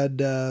friend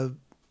had a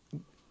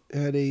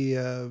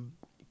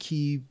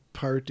key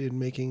part in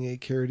making a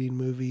Carradine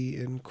movie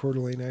in Coeur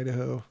d'Alene,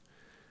 Idaho.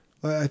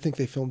 I think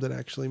they filmed it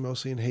actually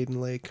mostly in Hayden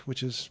Lake,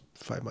 which is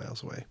 5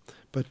 miles away.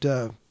 But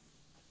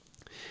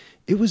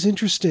it was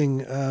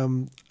interesting.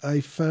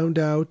 I found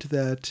out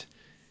that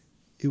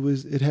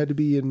it had to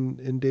be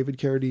in David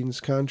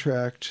Carradine's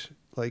contract.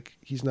 Like,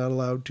 he's not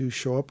allowed to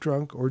show up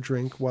drunk or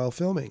drink while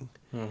filming.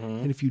 Mm-hmm.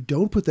 And if you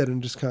don't put that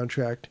in his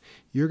contract,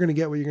 you're going to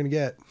get what you're going to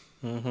get.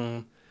 Mm-hmm.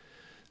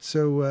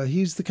 So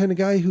he's the kind of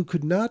guy who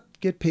could not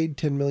get paid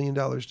 $10 million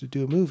to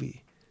do a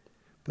movie.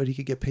 but he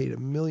could get paid $1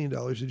 million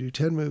to do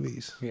 10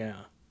 movies Yeah.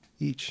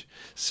 each.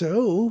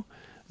 So,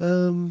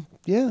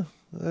 yeah,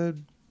 I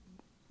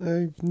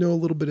know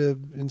a little bit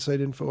of inside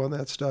info on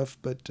that stuff,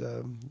 but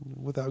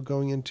without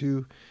going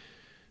into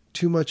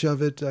too much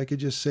of it, I could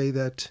just say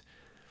that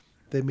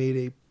they made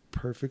a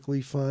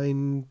perfectly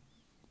fine,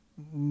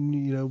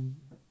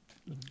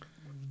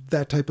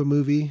 that type of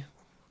movie.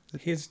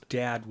 His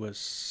dad was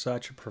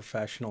such a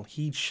professional.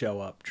 He'd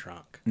show up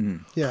drunk.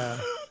 Yeah.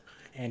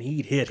 And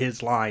he'd hit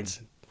his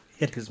lines,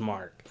 hit his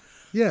mark,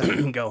 Yeah.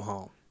 and go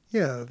home.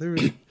 Yeah. There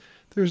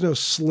was no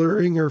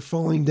slurring or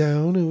falling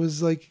down. It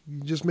was like,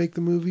 you just make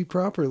the movie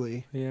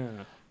properly. Yeah.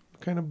 What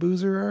kind of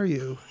boozer are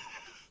you?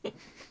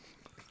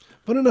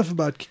 But enough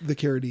about the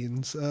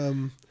Carradines.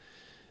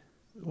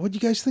 What do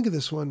you guys think of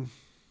this one?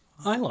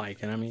 I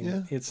like it. I mean,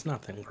 Yeah. it's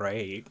nothing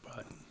great,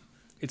 but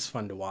it's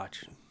fun to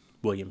watch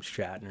William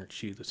Shatner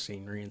chew the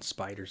scenery and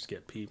spiders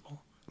get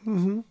people.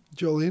 Mm-hmm.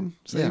 Jolien,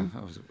 same? Yeah,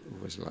 I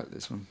always liked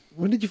this one.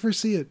 When did you first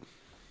see it?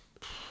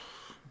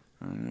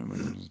 I don't know,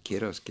 when I was a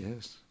kid, I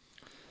guess.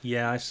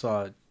 Yeah, I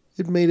saw it.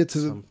 It made it to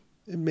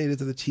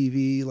the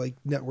TV, like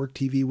network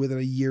TV, within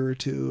a year or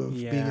two of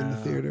being in the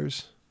Yeah.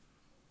 theaters.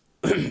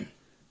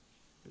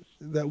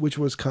 Which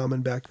was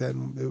common back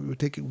then. It would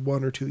take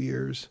 1 or 2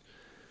 years,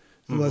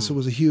 unless it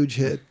was a huge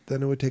hit.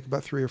 Then it would take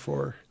about 3 or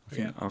 4. I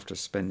think after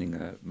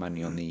spending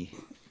money on the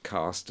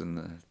cast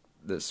and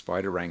the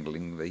spider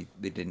wrangling, they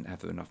didn't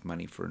have enough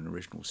money for an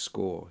original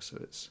score. So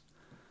it's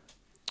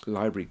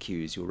library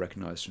cues you'll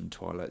recognise from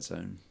Twilight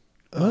Zone.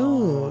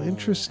 Oh,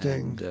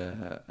 interesting.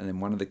 And then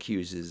one of the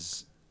cues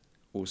is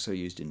also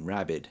used in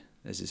Rabid.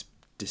 There's this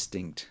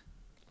distinct,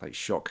 like,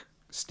 shock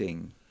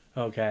sting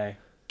Okay.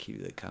 cue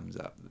that comes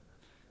up.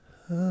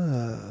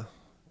 Ah,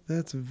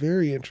 that's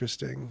very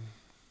interesting.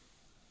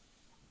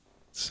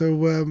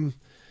 So,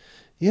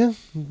 yeah,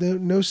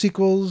 no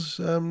sequels,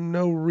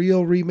 no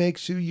real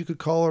remakes. You could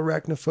call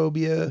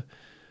Arachnophobia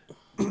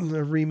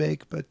a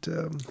remake, but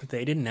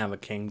They didn't have a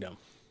kingdom.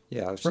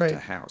 Yeah, it was just Right. a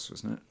house,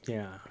 wasn't it?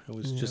 Yeah, it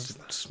was just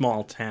a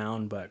small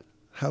town, but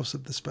House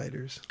of the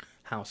Spiders.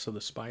 House of the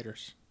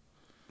Spiders.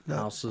 No.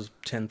 House of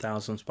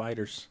 10,000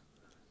 spiders.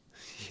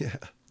 Yeah.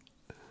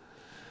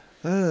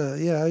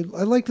 Yeah,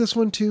 I like this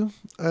one too.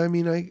 I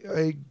mean,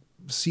 I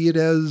see it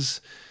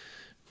as,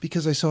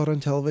 because I saw it on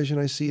television,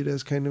 I see it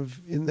as kind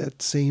of in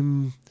that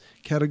same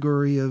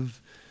category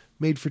of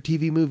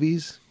made-for-TV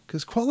movies.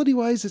 Because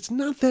quality-wise, it's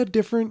not that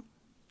different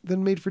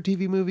than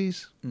made-for-TV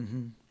movies.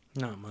 Mm-hmm.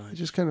 Not It much.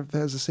 just kind of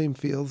has the same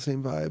feel, the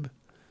same vibe.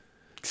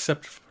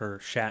 Except for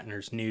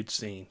Shatner's nude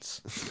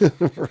scenes.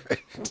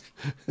 Right.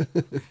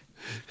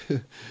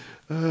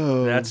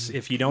 Oh. That's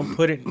if you don't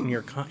put it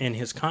in in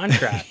his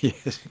contract,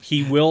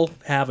 he will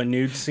have a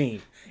nude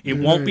scene. It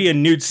won't be a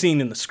nude scene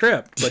in the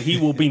script, but he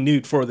will be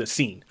nude for the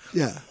scene.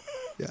 Yeah.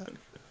 Yeah.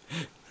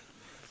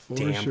 For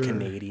Damn sure.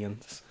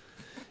 Canadians.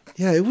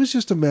 Yeah, it was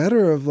just a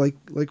matter of like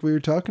we were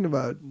talking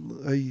about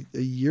a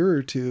year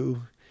or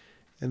two,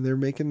 and they're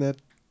making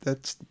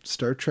that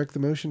Star Trek the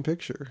motion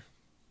picture.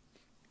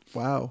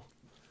 Wow,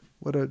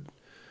 what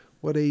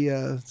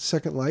a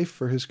second life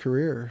for his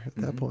career at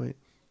that point.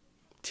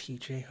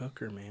 T.J.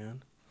 Hooker,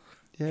 man.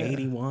 Yeah,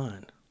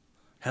 81.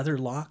 Heather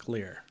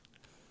Locklear.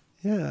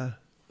 yeah,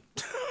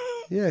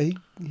 yeah.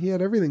 He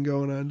had everything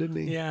going on, didn't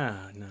he? Yeah,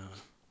 no.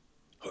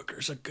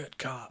 Hooker's a good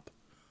cop.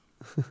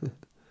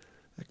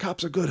 The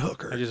cop's a good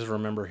hooker. I just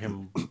remember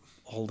him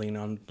holding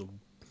on the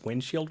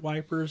windshield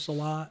wipers a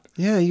lot.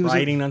 Yeah, he was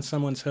riding on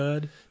someone's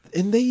hood.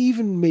 and they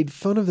even made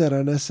fun of that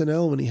on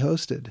SNL when he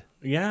hosted.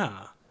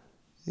 Yeah.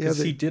 Yeah, Because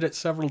he did it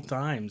several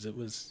times. It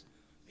was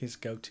his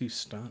go-to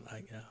stunt, I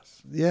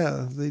guess.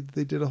 Yeah, they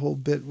did a whole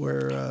bit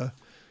where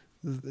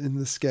in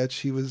the sketch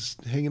he was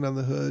hanging on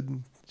the hood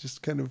and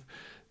just kind of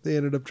they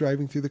ended up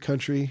driving through the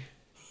country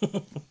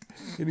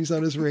and he's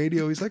on his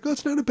radio. He's like, "Oh,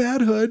 it's not a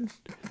bad hood.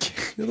 You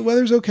know, the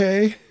weather's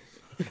okay."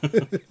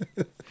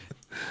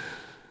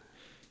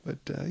 But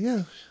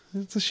yeah,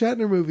 it's a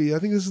Shatner movie. I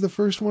think this is the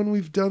first one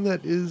we've done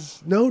that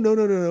is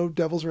no,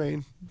 Devil's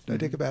Reign. I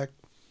take it back.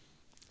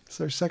 It's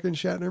our second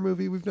Shatner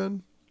movie we've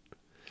done.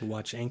 We'll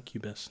watch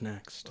Incubus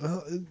next.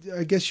 Well,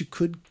 I guess you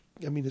could.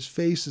 I mean, his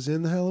face is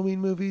in the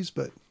Halloween movies,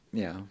 but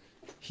Yeah.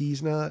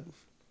 he's not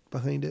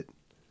behind it.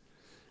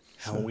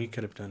 How we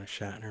could have done a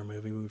Shatner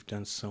movie. We've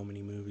done so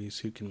many movies.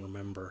 Who can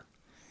remember?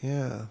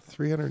 Yeah,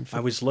 350.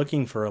 I was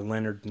looking for a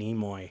Leonard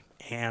Nimoy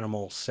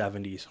animal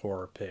 70s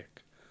horror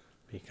pick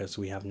because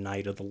we have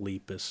Night of the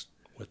Lepus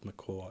with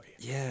McCoy.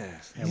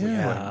 Yeah. And we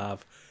Yeah.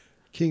 have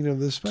Kingdom of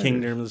the Spiders.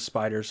 Kingdom of the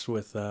Spiders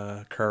with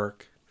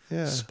Kirk.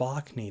 Yeah.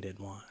 Spock needed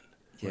one.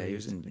 Yeah, he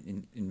was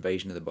in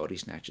Invasion of the Body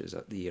Snatchers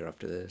the year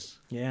after this.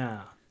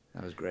 Yeah.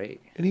 That was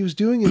great. And he was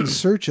doing In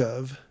Search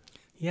of.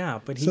 Yeah,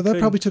 but he So that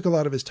probably took a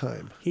lot of his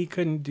time. he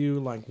couldn't do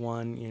like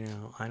one,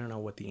 I don't know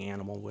what the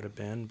animal would have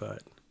been,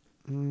 but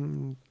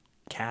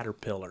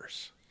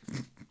caterpillars.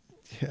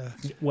 Yeah.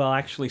 Well,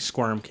 actually,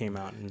 Squirm came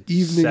out in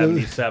Evening of-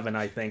 77,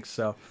 I think.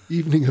 So,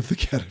 Evening of the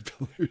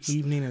Caterpillars.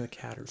 Evening of the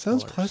Caterpillars.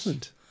 Sounds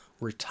pleasant.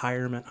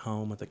 Retirement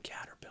Home of the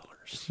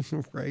Caterpillars.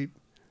 Right.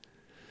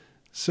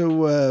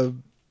 So,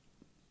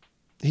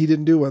 He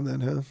didn't do one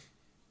then, huh?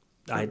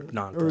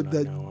 Not Or that I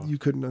that know of. you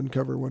couldn't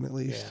uncover one at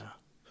least.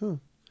 Yeah.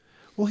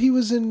 Well, he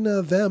was in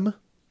Them.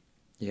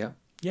 Yeah.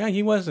 Yeah,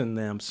 he was in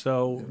them.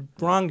 So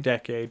wrong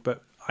decade,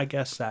 but I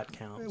guess that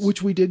counts.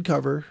 Which we did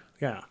cover.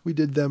 Yeah. We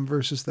did Them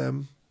versus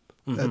Them.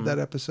 Mm-hmm. That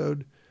episode.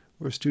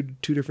 There was two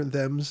different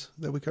Thems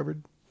that we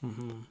covered.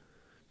 Mm-hmm.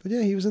 But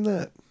yeah, he was in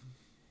that.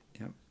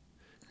 Yep.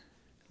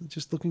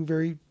 Just looking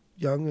very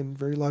young and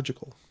very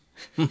logical.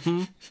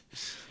 Mm-hmm.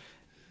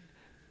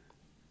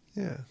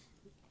 Yeah.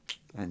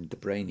 And the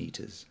Brain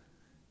Eaters.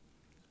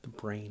 The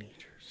Brain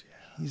Eaters,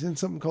 yeah. He's in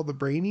something called the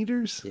Brain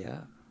Eaters.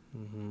 Yeah.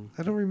 Mm-hmm.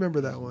 I don't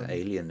remember that An one.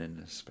 alien in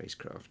a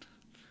spacecraft.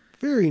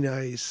 Very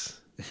nice.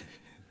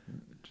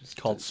 Just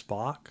Called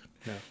Spock?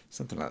 No.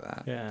 something like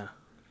that. Yeah.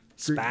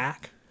 Gre- Spack?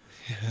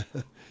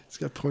 It's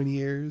got pointy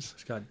ears,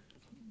 It's got,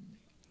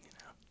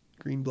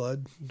 green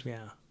blood.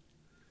 yeah.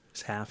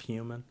 It's half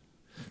human.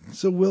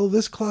 So, Will,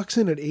 this clocks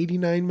in at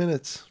 89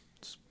 minutes.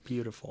 It's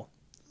beautiful.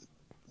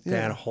 They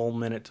had a whole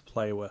minute to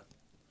play with.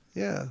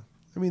 Yeah.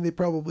 I mean, they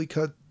probably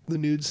cut the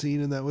nude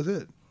scene and that was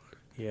it.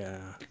 Yeah.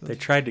 They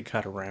tried to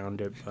cut around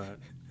it, but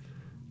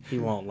he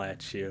won't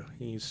let you.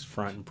 He's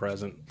front and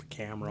present with the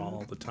camera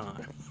all the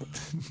time.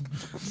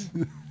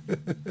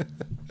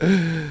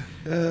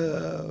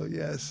 Oh,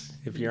 yes.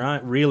 If you're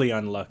really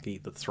unlucky,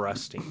 the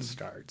thrusting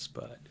starts,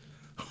 but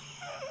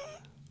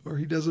Or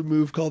he does a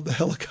move called the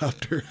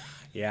helicopter.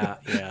 yeah,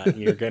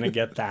 you're going to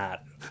get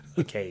that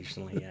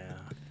occasionally, yeah.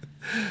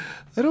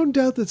 I don't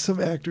doubt that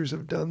some actors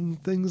have done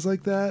things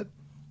like that.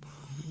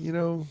 You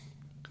know,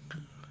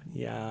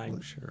 Yeah,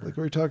 I'm sure. like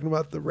we were talking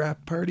about the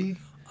rap party.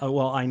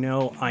 Well, I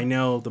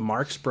know the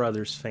Marx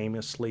Brothers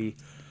famously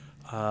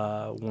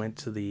went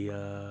to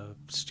the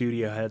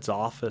studio head's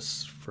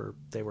office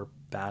they were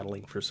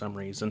battling for some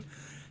reason,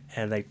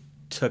 and they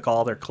took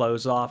all their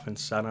clothes off and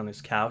sat on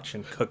his couch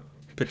and cooked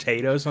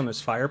potatoes on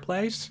his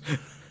fireplace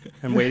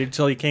and waited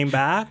till he came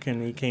back,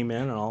 and he came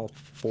in and all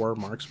four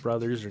Marx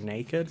Brothers are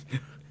naked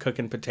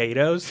cooking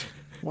potatoes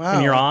Wow.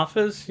 in your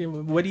office.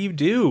 What do you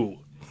do?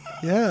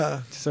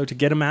 Yeah. So to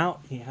get him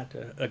out, he had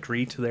to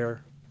agree to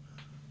their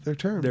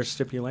Terms.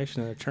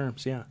 stipulation and their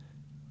terms. Yeah,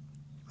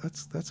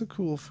 That's a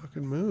cool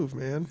fucking move,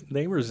 man.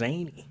 they were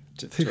zany.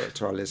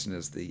 To our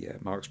listeners, the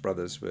Marx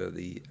Brothers were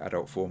the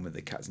adult form of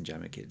the Cats and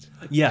Jammer Kids.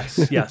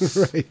 Yes, yes.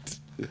 Right.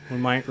 We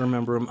might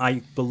remember him.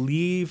 I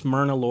believe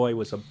Myrna Loy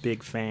was a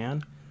big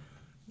fan.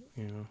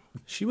 You know,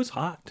 she was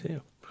hot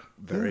too.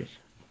 Very.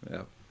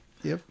 Yeah.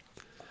 Yep.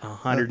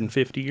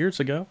 150 years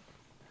ago.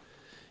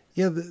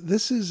 Yeah,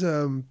 this is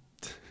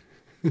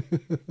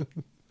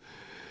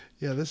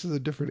yeah, this is a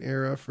different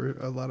era for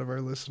a lot of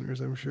our listeners,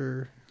 I'm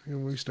sure.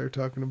 When we start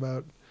talking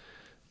about,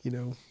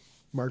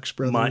 Marx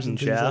Brothers Mutt and and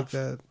things Jeff. like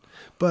that.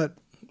 But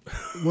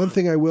one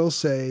thing I will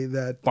say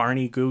that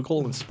Barney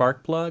Google and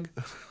Sparkplug.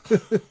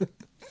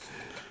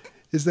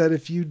 is that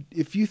if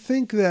you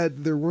think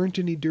that there weren't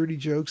any dirty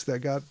jokes that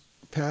got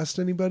past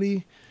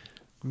anybody,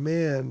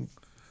 man,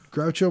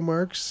 Groucho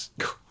Marx,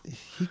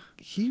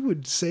 he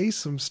would say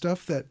some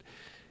stuff that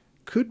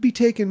could be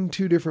taken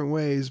two different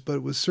ways,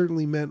 but was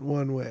certainly meant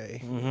one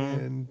way. Mm-hmm.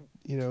 And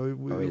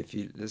If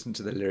you listen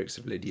to the lyrics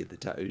of Lydia the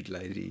Tattooed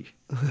Lady.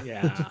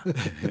 Yeah.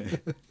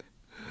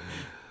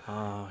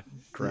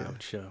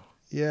 Groucho.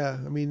 yeah,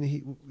 I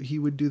mean he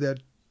would do that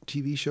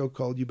TV show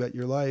called You Bet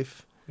Your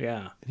Life,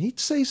 Yeah. and he'd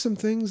say some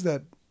things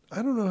that I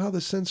don't know how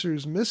the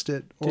censors missed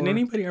it. Did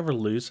anybody ever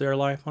lose their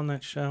life on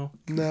that show?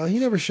 No, he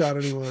never shot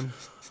anyone.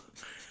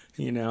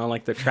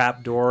 Like the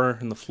trap door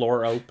and the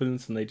floor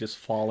opens and they just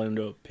fall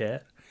into a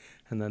pit.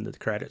 And then the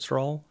credits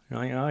roll.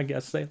 I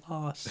guess they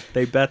lost.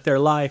 They bet their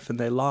life and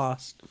they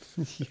lost.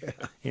 Yeah.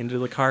 Into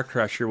the car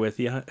crusher with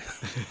you.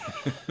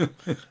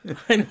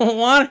 I don't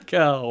want to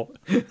go.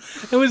 It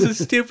was a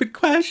stupid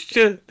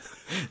question.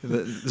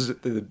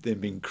 They're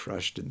being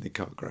crushed in the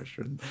car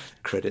crusher and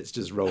credits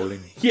just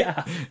rolling.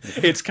 Yeah.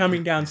 It's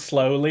coming down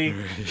slowly.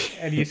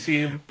 And you see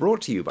him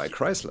Brought to you by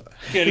Chrysler.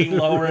 getting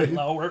lower and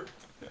lower.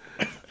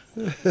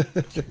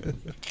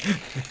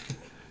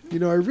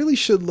 I really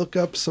should look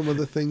up some of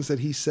the things that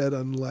he said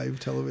on live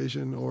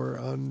television or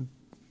on,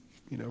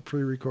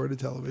 pre-recorded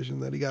television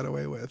that he got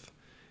away with.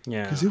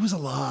 Yeah. Because it was a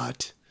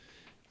lot.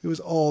 It was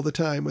all the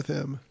time with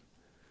him,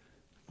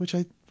 which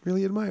I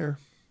really admire.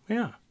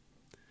 Yeah.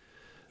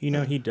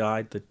 He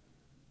died the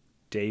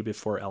day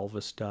before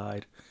Elvis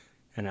died,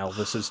 and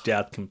Elvis's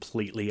death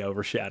completely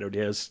overshadowed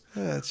his.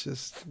 That's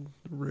just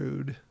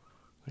rude.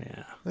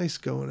 Yeah. Nice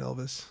going,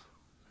 Elvis.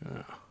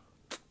 Yeah.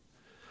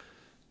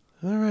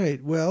 All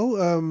right.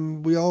 Well,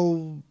 we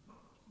all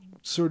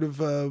sort of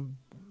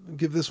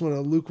give this one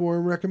a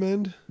lukewarm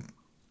recommend.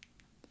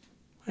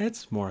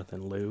 It's more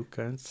than Luke.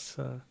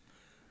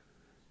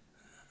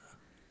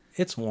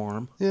 It's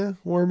warm. Yeah,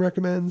 warm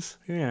recommends.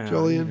 Yeah.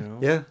 Julian?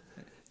 Yeah.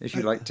 If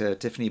you liked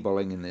Tiffany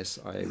Bolling in this,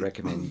 I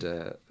recommend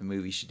a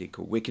movie she did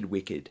called Wicked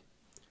Wicked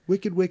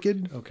Wicked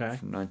Wicked. Okay.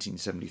 from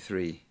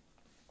 1973.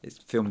 It's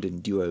filmed in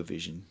Duo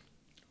Vision,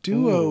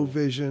 Duo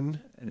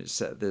Vision. and it's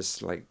set at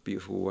this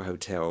beautiful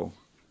hotel.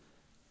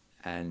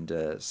 And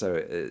so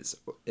it's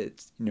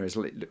it's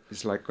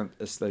like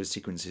it's those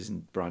sequences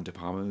in Brian De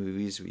Palma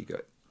movies where you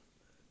got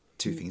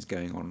two things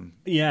going on.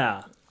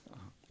 Yeah.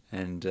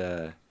 And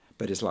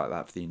but it's like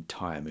that for the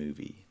entire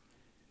movie.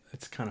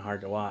 It's kind of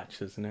hard to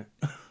watch, isn't it?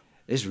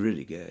 It's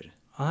really good.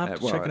 I'll have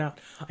to check it out.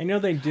 I know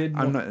they did.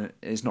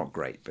 It's not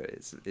great, but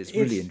it's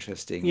really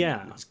interesting.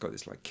 Yeah. It's got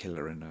this like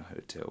killer in a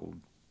hotel.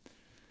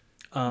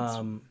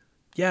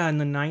 Yeah, in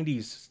the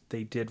 90s,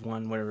 they did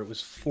one where it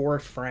was 4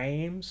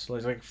 frames. So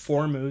there's like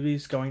 4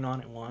 movies going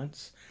on at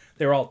once.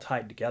 They were all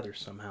tied together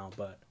somehow,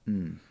 but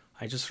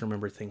I just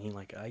remember thinking,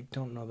 like, I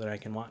don't know that I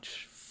can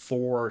watch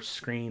 4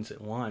 screens at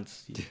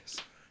once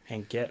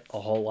and get a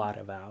whole lot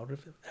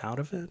out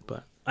of it.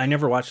 But I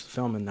never watched the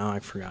film, and now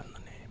I've forgotten the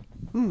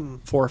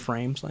name. 4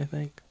 frames, I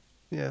think.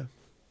 Yeah.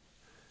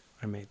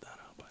 I made that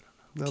up. I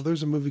don't know. Now,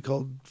 there's a movie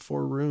called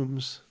 4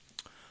 Rooms.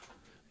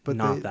 But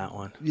not that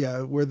one.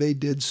 Yeah, where they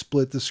did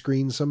split the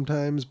screen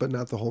sometimes, but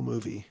not the whole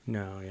movie.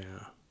 No,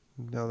 yeah.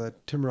 Now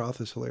that Tim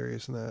Roth is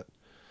hilarious in that.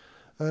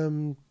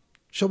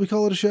 Shall we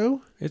call it a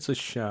show? It's a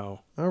show.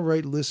 All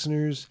right,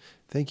 listeners.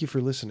 Thank you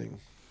for listening.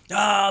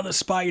 Ah, the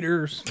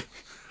spiders.